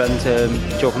a few friends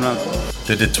joking around.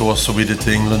 They did to us, so we did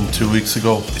to England 2 weeks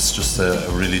ago. It's just a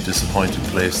really disappointing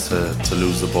place to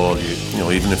lose the ball.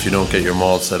 Even if you don't get your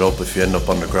maul set up, if you end up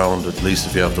on the ground, at least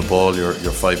if you have the ball, you're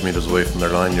 5 metres away from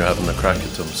their line, you're having a crack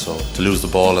at them. So to lose the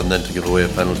ball and then to give away a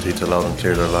penalty to allow them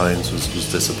clear their lines was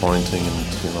disappointing, and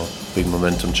big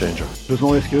momentum changer. There's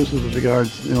no excuses with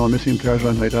regards, missing players or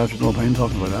anything like that. There's no point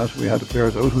talking about that. We had the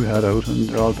players out who we had out, and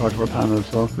they're all part of our panel.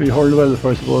 So we hurled well the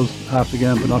first, half the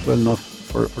game, but not well enough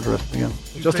for the rest of the game.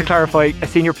 Just to clarify, a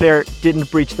senior player didn't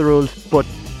breach the rules, but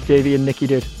Davy and Nicky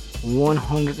did.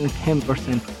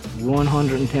 110%.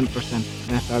 110%. And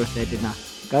that's all I said, did not.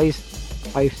 Guys,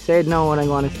 I've said now what I'm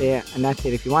going to say, and that's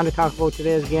it. If you want to talk about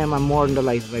today's game, I'm more than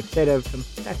delighted. I've said everything.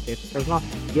 That's it.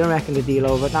 You're making the deal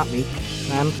over it, not me.